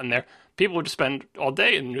had gotten there, people would just spend all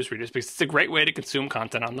day in news readers because it's a great way to consume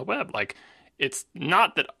content on the web. Like, it's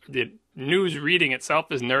not that the news reading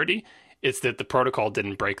itself is nerdy, it's that the protocol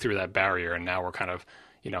didn't break through that barrier, and now we're kind of,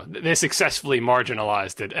 they successfully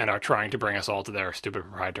marginalized it and are trying to bring us all to their stupid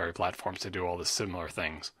proprietary platforms to do all the similar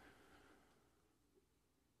things.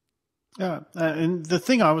 Yeah, and the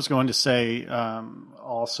thing I was going to say,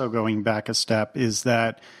 also going back a step, is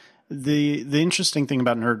that the interesting thing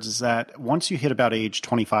about nerds is that once you hit about age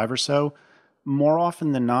 25 or so, more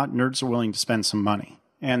often than not, nerds are willing to spend some money.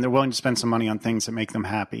 And they're willing to spend some money on things that make them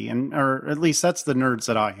happy. Or at least that's the nerds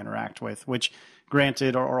that I interact with, which,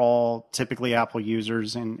 granted, are all typically Apple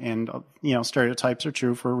users. And stereotypes are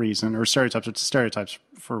true for a reason, or stereotypes are stereotypes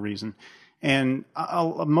for a reason. And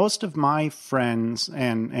most of my friends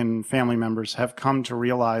and family members have come to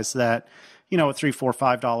realize that, a $3,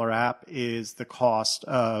 $4, $5 app is the cost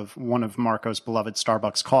of one of Marco's beloved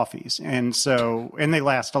Starbucks coffees. And they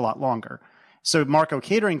last a lot longer. So Marco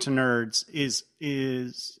catering to nerds is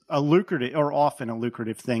a lucrative, or often a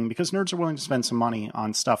lucrative thing, because nerds are willing to spend some money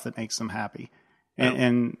on stuff that makes them happy.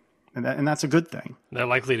 And that's a good thing. They're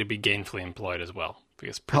likely to be gainfully employed as well,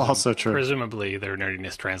 because also true. Presumably their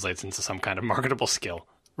nerdiness translates into some kind of marketable skill.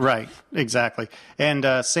 Right, exactly. And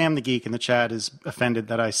Sam the Geek in the chat is offended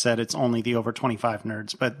that I said it's only the over 25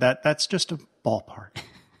 nerds, but that's just a ballpark.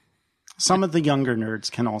 Some of the younger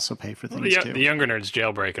nerds can also pay for things, too. The younger nerds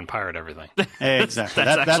jailbreak and pirate everything. Exactly.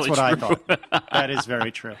 That's what I thought. That is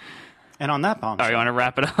very true. And on that bombshell... All right, you want to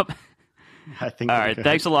wrap it up? I think. All right,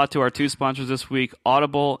 thanks a lot to our two sponsors this week,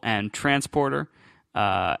 Audible and Transporter.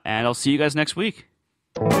 And I'll see you guys next week.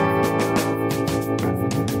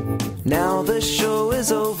 Now the show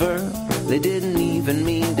is over. They didn't even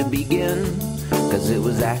mean to begin, 'cause it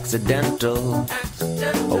was accidental.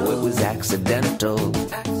 Oh, it was accidental.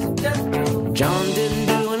 John didn't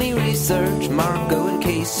do any research. Marco and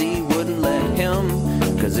Casey wouldn't let him,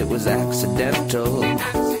 'cause it was accidental.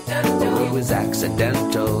 Oh, it was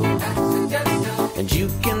accidental. And you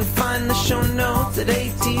can find the show notes at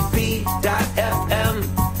atp.fm.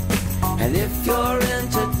 And if you're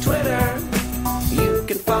into Twitter, you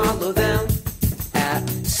can follow them at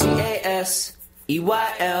CASEYLISS.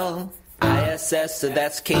 So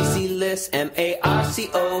that's Casey Liss,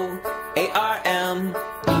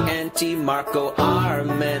 MARCOARMENT, Marco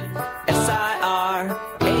Arment, SIRAC,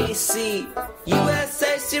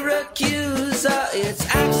 USA Syracuse. It's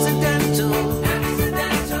accidental.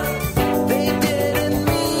 They didn't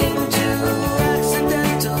mean to.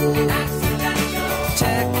 Accidental.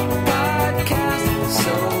 Tech podcast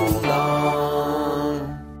so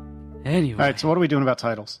long. Anyway. All right, so what are we doing about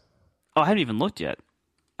titles? Oh, I haven't even looked yet.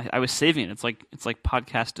 I was saving it. It's like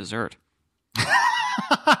podcast dessert.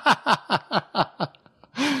 I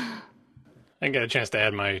didn't get a chance to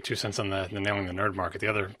add my 2 cents on the nailing the nerd market. The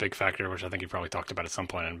other big factor, which I think you probably talked about at some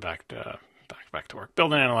point, and back to work.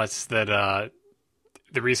 Build and analyze that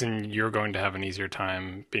the reason you're going to have an easier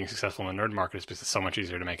time being successful in the nerd market is because it's so much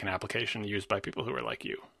easier to make an application used by people who are like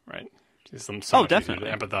you, right? It's so much definitely.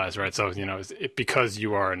 easier to empathize, right? So, because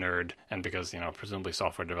you are a nerd and because, presumably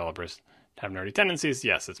software developers have nerdy tendencies,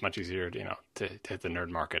 yes, it's much easier, to hit the nerd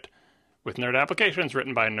market with nerd applications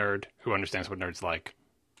written by a nerd who understands what nerds like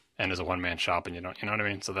and is a one-man shop, and you know what I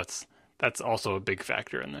mean? So that's also a big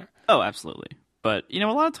factor in there. Oh, absolutely. But, a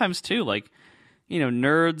lot of times, too,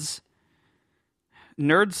 nerds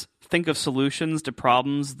think of solutions to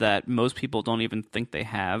problems that most people don't even think they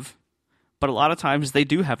have. But a lot of times they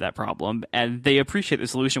do have that problem, and they appreciate the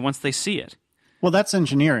solution once they see it. Well, that's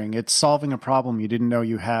engineering. It's solving a problem you didn't know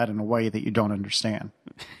you had in a way that you don't understand.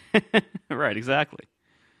 Right, exactly.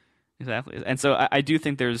 Exactly. And so I do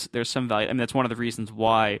think there's some value. I mean, that's one of the reasons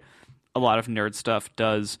why a lot of nerd stuff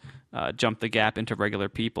does jump the gap into regular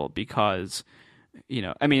people, because,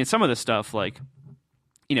 I mean, some of the stuff, like,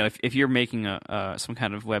 if you're making some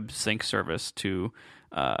kind of web sync service to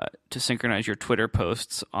synchronize your Twitter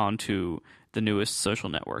posts onto the newest social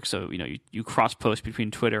network, so, you cross-post between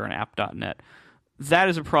Twitter and app.net, that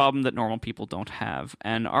is a problem that normal people don't have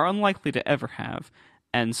and are unlikely to ever have.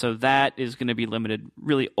 And so that is going to be limited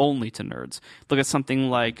really only to nerds. Look at something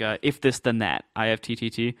like If This Then That,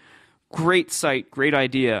 IFTTT. Great site, great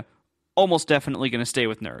idea, almost definitely going to stay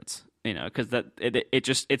with nerds, because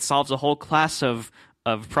it solves a whole class of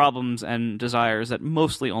problems and desires that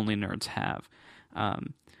mostly only nerds have.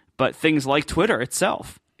 But things like Twitter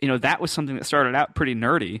itself, that was something that started out pretty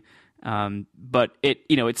nerdy, but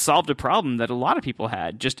it solved a problem that a lot of people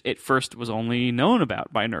had. Just it first was only known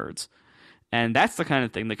about by nerds. And that's the kind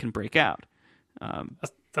of thing that can break out.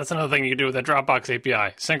 That's another thing you can do with the Dropbox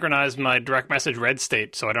API. Synchronize my direct message read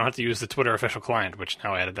state so I don't have to use the Twitter official client, which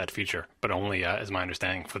now added that feature, but only, is my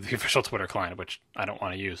understanding, for the official Twitter client, which I don't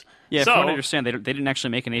want to use. Yeah, so, if you want to understand, they didn't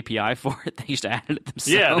actually make an API for it. They just added it themselves.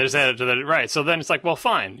 Yeah, they just added it to that. Right. So then it's like, well,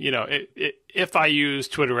 fine. If I use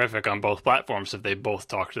Twitterific on both platforms, if they both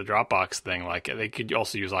talk to the Dropbox thing, like, they could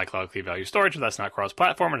also use iCloud Key Value Storage, but that's not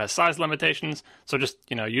cross-platform. It has size limitations. So just,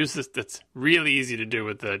 use this. It's really easy to do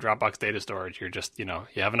with the Dropbox data storage. You're just, you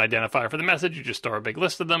have an identifier for the message. You just store a big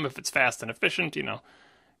list of them. If it's fast and efficient,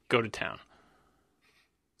 go to town.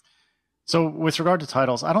 So with regard to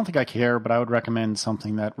titles, I don't think I care, but I would recommend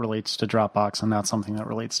something that relates to Dropbox and not something that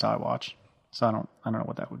relates to iWatch. So I don't know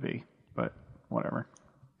what that would be, but whatever.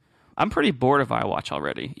 I'm pretty bored of iWatch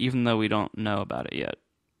already, even though we don't know about it yet.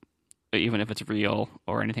 Even if it's real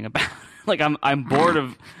or anything about it. Like I'm bored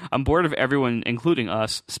of everyone, including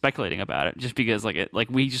us, speculating about it, just because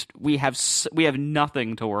we have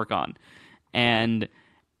nothing to work on. And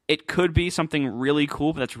it could be something really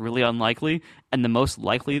cool, but that's really unlikely. And the most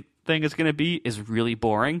likely thing it's going to be is really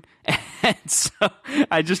boring. And so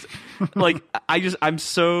I'm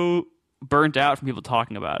so burnt out from people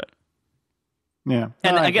talking about it. Yeah.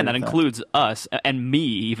 And again, that includes us and me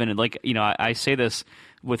even. I say this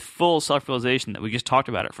with full self-realization that we just talked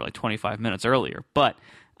about it for 25 minutes earlier. But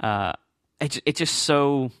it's just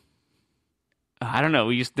so... I don't know.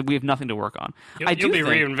 We have nothing to work on. You'll be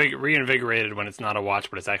reinvigorated when it's not a watch,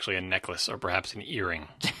 but it's actually a necklace or perhaps an earring.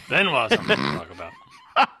 Then we'll have something to talk about.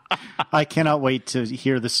 I cannot wait to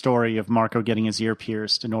hear the story of Marco getting his ear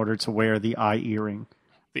pierced in order to wear the eye earring.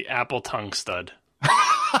 The Apple tongue stud.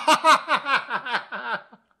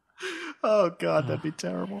 Oh, God, that'd be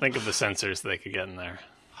terrible. Think of the sensors they could get in there.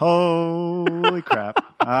 Holy crap.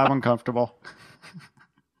 I'm uncomfortable.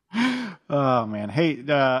 Oh, man. Hey,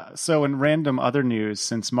 so in random other news,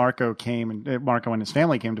 since Marco and his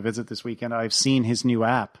family came to visit this weekend, I've seen his new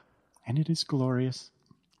app, and it is glorious.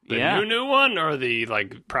 The new one or the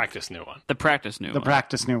practice new one? The practice new one. The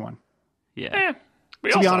practice new one. Yeah.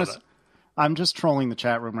 To be honest, I'm just trolling the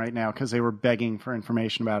chat room right now because they were begging for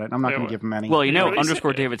information about it. And I'm not going to give them any. Well,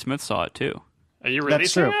 _ David Smith saw it too. Are you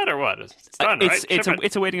releasing that or what? It's done, right?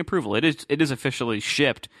 It's awaiting approval. It is officially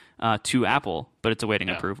shipped to Apple, but it's awaiting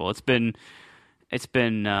approval. It's been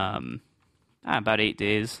about 8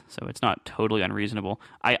 days, so it's not totally unreasonable.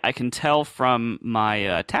 I can tell from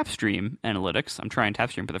my TapStream analytics. I'm trying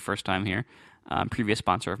TapStream for the first time here. Previous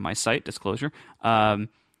sponsor of my site, disclosure.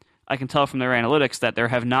 I can tell from their analytics that there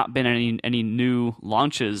have not been any new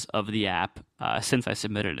launches of the app since I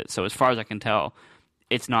submitted it. So as far as I can tell,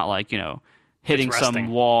 it's not hitting some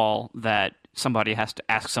wall that somebody has to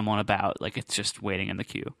ask someone about. It's just waiting in the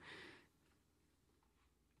queue.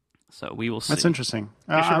 So we will see. That's interesting.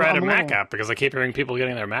 You should write a Mac app because I keep hearing people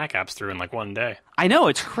getting their Mac apps through in one day. I know,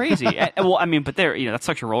 it's crazy. Well, I mean, but that's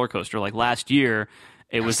such a roller coaster. Last year,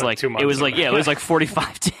 it was 2 months. It was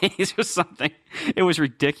 45 days or something. It was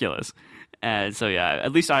ridiculous. And so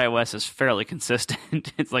at least iOS is fairly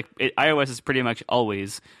consistent. It's iOS is pretty much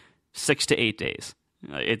always 6 to 8 days.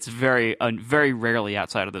 It's very rarely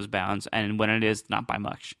outside of those bounds, and when it is, not by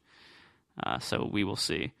much. So we will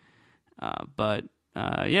see. But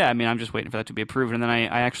I mean, I'm just waiting for that to be approved, and then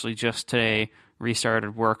I actually just today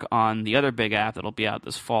restarted work on the other big app that'll be out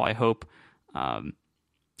this fall. I hope.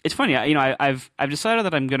 It's funny, I've decided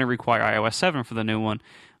that I'm going to require iOS 7 for the new one,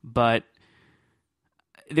 but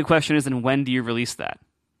the question is, then when do you release that?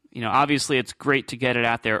 obviously it's great to get it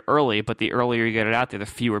out there early, but the earlier you get it out there, the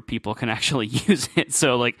fewer people can actually use it.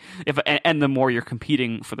 So like and the more you're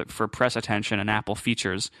competing for press attention and Apple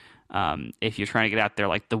features, if you're trying to get out there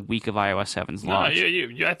like the week of iOS 7's launch.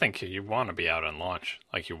 I think you want to be out on launch.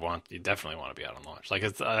 Like you definitely want to be out on launch.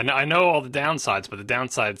 Like I know all the downsides, but the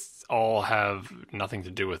downsides all have nothing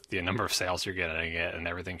to do with the number of sales you're getting and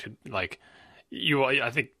everything. I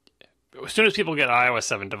think as soon as people get an iOS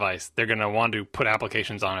 7 device, they're going to want to put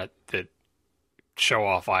applications on it that show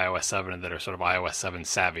off iOS 7 and that are sort of iOS 7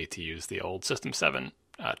 savvy, to use the old System 7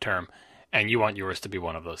 term. And you want yours to be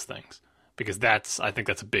one of those things. Because I think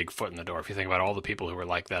that's a big foot in the door. If you think about all the people who were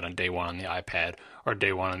like that on day one on the iPad or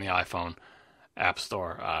day one on the iPhone App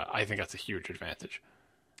Store, I think that's a huge advantage.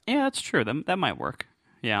 Yeah, that's true. That might work.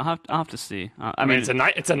 Yeah, I'll have to see. I mean,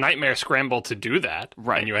 it's a nightmare scramble to do that,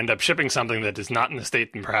 right? And you end up shipping something that is not in the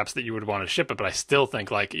state and perhaps that you would want to ship it. But I still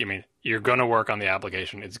think, you're going to work on the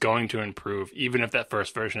application. It's going to improve, even if that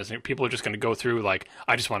first version is. People are just going to go through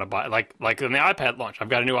I just want to buy like in the iPad launch. I've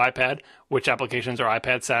got a new iPad. Which applications are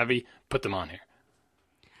iPad savvy? Put them on here.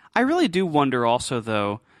 I really do wonder also,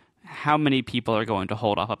 though, how many people are going to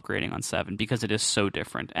hold off upgrading on 7 because it is so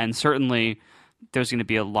different, and certainly there's going to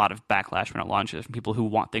be a lot of backlash when it launches from people who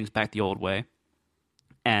want things back the old way.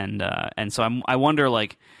 And so I wonder,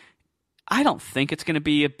 I don't think it's going to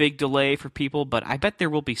be a big delay for people, but I bet there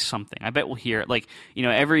will be something. I bet we'll hear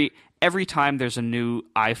it. Every time there's a new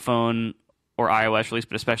iPhone or iOS release,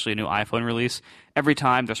 but especially a new iPhone release, every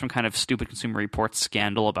time there's some kind of stupid Consumer Reports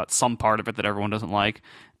scandal about some part of it that everyone doesn't like.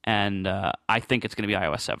 And I think it's going to be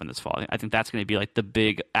iOS 7 this fall. I think that's going to be the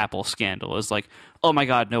big Apple scandal is oh my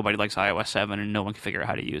God, nobody likes iOS 7 and no one can figure out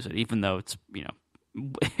how to use it, even though it's,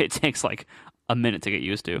 it takes a minute to get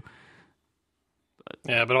used to.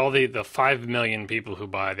 But all the 5 million people who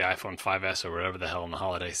buy the iPhone 5S or whatever the hell in the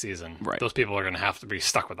holiday season, right, those people are going to have to be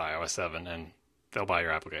stuck with iOS 7 and they'll buy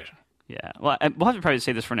your application. Yeah, well, we'll have to probably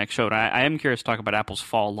say this for next show, but I am curious to talk about Apple's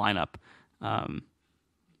fall lineup.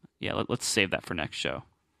 Let's save that for next show.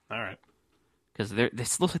 All right. Because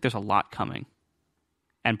this looks like there's a lot coming.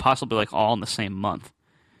 And possibly all in the same month.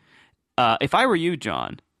 If I were you,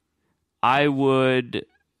 John, I would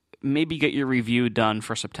maybe get your review done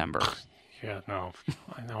for September. Yeah, no.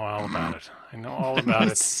 I know all about it. I know all about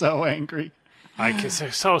it. So angry.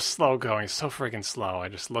 It's so slow going, so freaking slow. I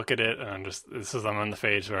just look at it and I'm on the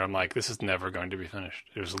phase where I'm like, this is never going to be finished.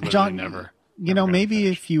 There's literally John, never. Maybe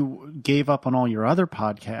if you gave up on all your other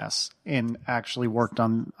podcasts and actually worked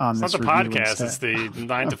on this It's not the review podcast; instead. it's the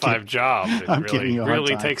 9 to 5 job. It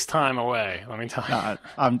really takes time away. Let me tell you.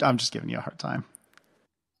 I'm just giving you a hard time.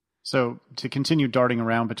 So to continue darting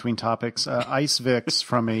around between topics, Ice Vix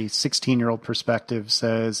from a 16-year-old perspective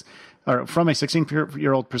says, or from a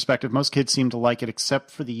 16-year-old perspective, most kids seem to like it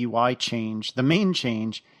except for the UI change, the main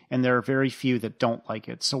change, and there are very few that don't like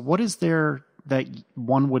it. So what is there that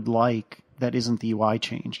one would like that isn't the UI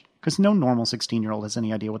change? Because no normal 16-year-old has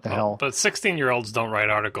any idea what the hell. But 16-year-olds don't write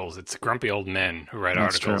articles. It's grumpy old men who write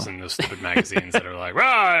articles in those stupid magazines that are like,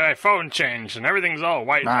 my phone changed and everything's all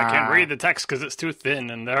white and I can't read the text because it's too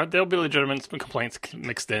thin. And there'll be legitimate complaints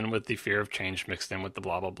mixed in with the fear of change, mixed in with the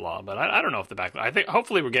blah, blah, blah. But I don't know if the backlash... I think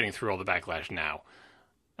hopefully we're getting through all the backlash now.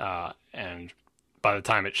 And by the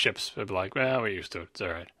time it ships, it'll be like, we're used to it. It's all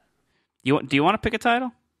right. Do you want to pick a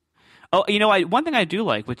title? Oh, one thing I do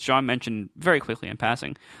like, which John mentioned very quickly in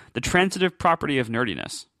passing, the transitive property of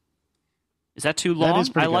nerdiness. Is that too long? That is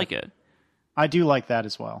pretty good. Like it. I do like that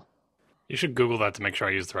as well. You should Google that to make sure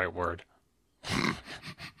I use the right word. This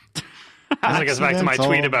goes back to my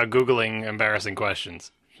tweet about Googling embarrassing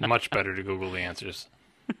questions. Much better to Google the answers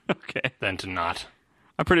than to not.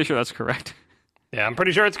 I'm pretty sure that's correct. Yeah, I'm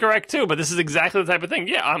pretty sure it's correct, too, but this is exactly the type of thing.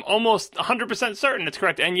 Yeah, I'm almost 100% certain it's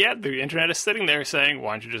correct, and yet the internet is sitting there saying,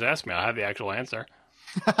 why don't you just ask me? I'll have the actual answer.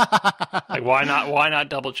 Why not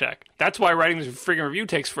double check? That's why writing this freaking review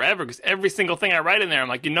takes forever, because every single thing I write in there, I'm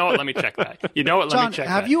like, you know what, let me check that. You know what, let me check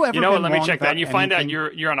that. Have you ever let me check that. And you find out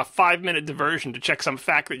you're on a 5-minute diversion to check some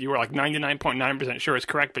fact that you were 99.9% sure is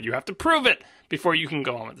correct, but you have to prove it before you can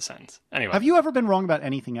go on with the sentence. Anyway. Have you ever been wrong about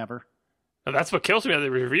anything ever? That's what kills me about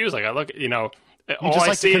the reviews. I look, all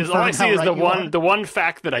I see is the one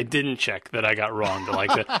fact that I didn't check that I got wrong.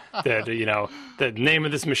 The name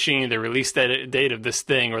of this machine, the release date of this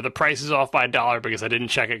thing, or the price is off by $1 because I didn't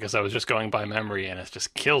check it because I was just going by memory, and it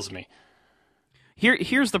just kills me.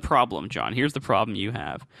 Here's the problem, John. Here's the problem you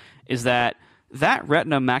have, is that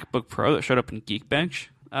Retina MacBook Pro that showed up in Geekbench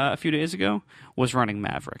a few days ago was running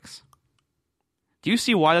Mavericks. Do you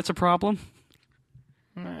see why that's a problem?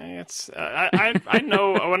 it's I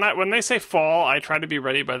know when they say fall, I try to be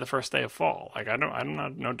ready by the first day of fall. Like I'm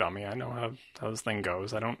not no dummy. I know how this thing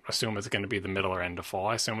goes. I don't assume it's going to be the middle or end of fall.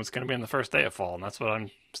 I assume it's going to be on the first day of fall, and that's what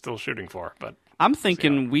I'm still shooting for. But I'm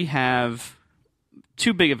thinking we have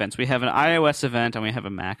two big events. We have an iOS event and we have a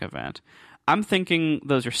Mac event. I'm thinking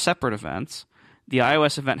those are separate events. The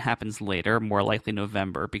iOS event happens later, more likely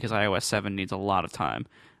November, because iOS 7 needs a lot of time.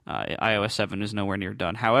 iOS 7 is nowhere near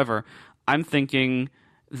done. However, I'm thinking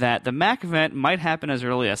that the Mac event might happen as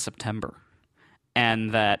early as September,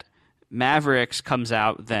 and that Mavericks comes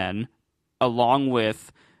out then, along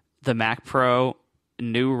with the Mac Pro,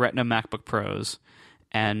 new Retina MacBook Pros,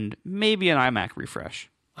 and maybe an iMac refresh.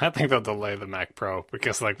 I think they'll delay the Mac Pro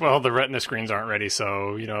because, the Retina screens aren't ready.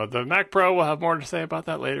 So, the Mac Pro will have more to say about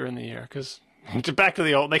that later in the year. Because back to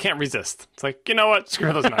the old, they can't resist. It's like, you know what?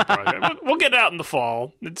 Screw those Mac Pros. We'll get it out in the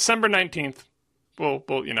fall, December 19th. We'll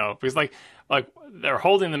because like they're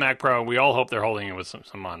holding the Mac Pro. We all hope they're holding it with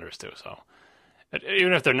some monitors too. So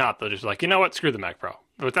even if they're not, they'll just be like, you know what? Screw the Mac Pro.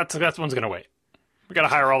 But that's one's gonna wait. We got to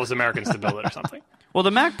hire all those Americans to build it or something. Well,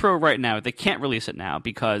 the Mac Pro right now, they can't release it now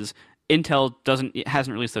because Intel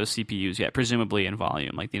hasn't released those CPUs yet, presumably in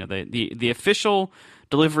volume. Like, the official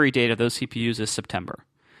delivery date of those CPUs is September,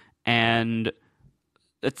 and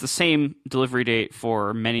it's the same delivery date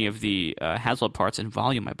for many of the Haswell parts in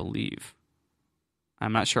volume, I believe.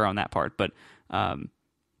 I'm not sure on that part, but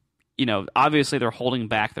obviously they're holding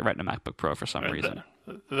back the Retina MacBook Pro for some reason.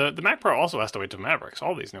 The Mac Pro also has to wait till Mavericks.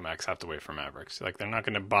 All these new Macs have to wait for Mavericks. Like, they're not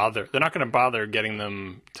going to bother getting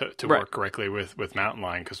them to work correctly with Mountain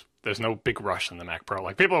Lion because there's no big rush in the Mac Pro.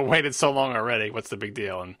 Like, people have waited so long already. What's the big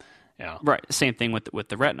deal? And right. Same thing with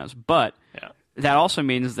the Retinas, but that also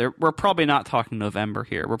means we're probably not talking November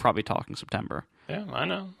here. We're probably talking September. Yeah, I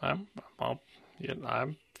know.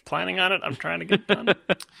 I'm planning on it. I'm trying to get it done.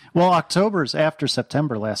 Well, October's after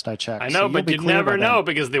September, last I checked. I know, but you never know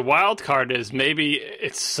because the wild card is maybe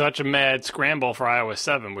it's such a mad scramble for iOS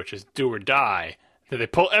 7, which is do or die, that they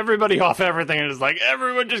pull everybody off everything and it's like,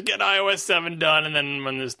 everyone just get iOS 7 done, and then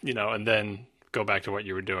when this, and then go back to what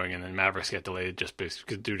you were doing, and then Mavericks get delayed just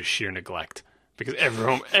due to sheer neglect. Because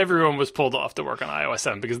everyone was pulled off to work on iOS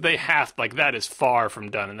 7 because they have, that is far from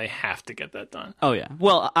done, and they have to get that done. Oh, yeah.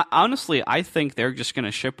 Well, honestly, I think they're just going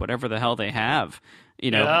to ship whatever the hell they have,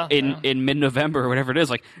 in mid-November or whatever it is.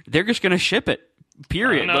 Like, they're just going to ship it,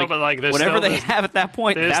 period. No, but whatever they have at that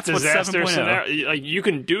point, that's what 7.0. Like, you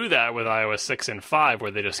can do that with iOS 6 and 5 where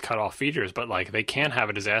they just cut off features, but, they can't have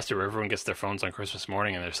a disaster where everyone gets their phones on Christmas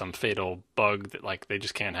morning and there's some fatal bug that, they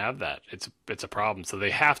just can't have that. It's a problem. So they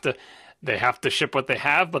have to ship what they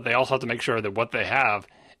have, but they also have to make sure that what they have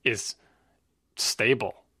is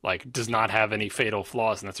stable, does not have any fatal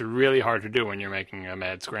flaws, and that's really hard to do when you're making a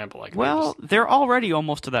mad scramble. They're already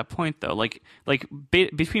almost to that point, though.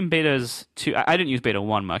 Between betas 2, I didn't use beta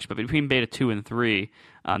 1 much, but between beta 2 and 3,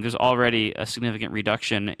 there's already a significant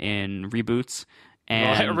reduction in reboots.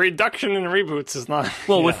 And a reduction in reboots is not...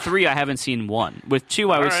 Well, with 3, I haven't seen one. With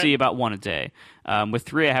 2, I would see about one a day. With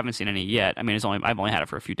 3, I haven't seen any yet. I mean, I've only had it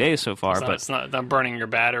for a few days so far. It's not burning your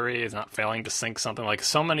battery. It's not failing to sync something.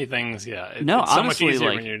 So many things, it's honestly, so much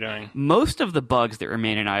easier when you're doing... Most of the bugs that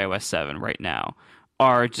remain in iOS 7 right now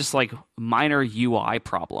are just, minor UI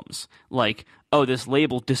problems. This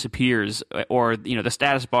label disappears, or, the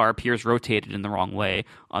status bar appears rotated in the wrong way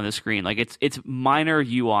on the screen. It's minor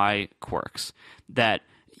UI quirks that,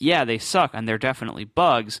 they suck, and they're definitely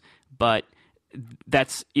bugs, but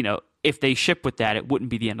that's, if they ship with that, it wouldn't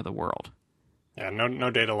be the end of the world. Yeah, no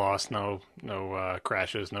data loss, no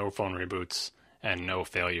crashes, no phone reboots, and no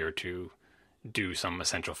failure to do some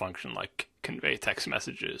essential function like convey text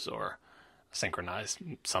messages or synchronize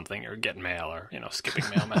something or get mail or, skipping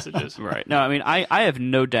mail messages. Right. No, I mean, I have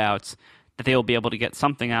no doubts that they will be able to get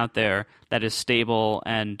something out there that is stable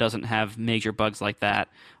and doesn't have major bugs like that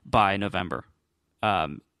by November.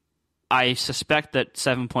 I suspect that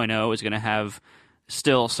 7.0 is going to have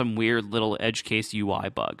still some weird little edge case UI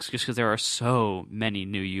bugs, just because there are so many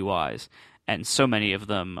new UIs, and so many of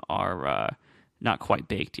them are not quite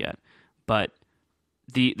baked yet. But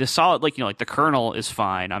the solid, the kernel is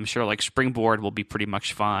fine. I'm sure Springboard will be pretty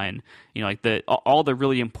much fine. All the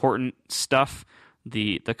really important stuff,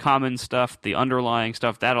 the common stuff, the underlying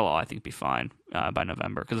stuff, that'll all, I think, be fine by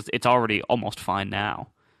November, because it's already almost fine now.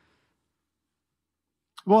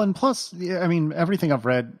 Well, and plus, I mean, everything I've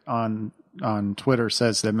read on Twitter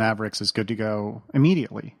says that Mavericks is good to go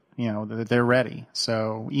immediately. That they're ready.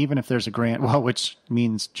 So even if there's a grant, which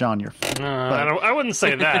means, John, you're... I wouldn't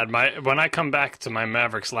say that. When I come back to my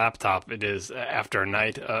Mavericks laptop, it is after a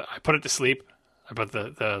night. I put it to sleep. I put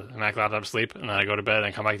the Mac laptop to sleep, and then I go to bed, and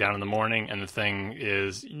I come back down in the morning, and the thing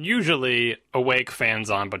is usually awake, fans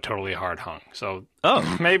on, but totally hard hung. So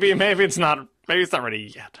maybe it's not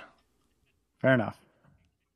ready yet. Fair enough.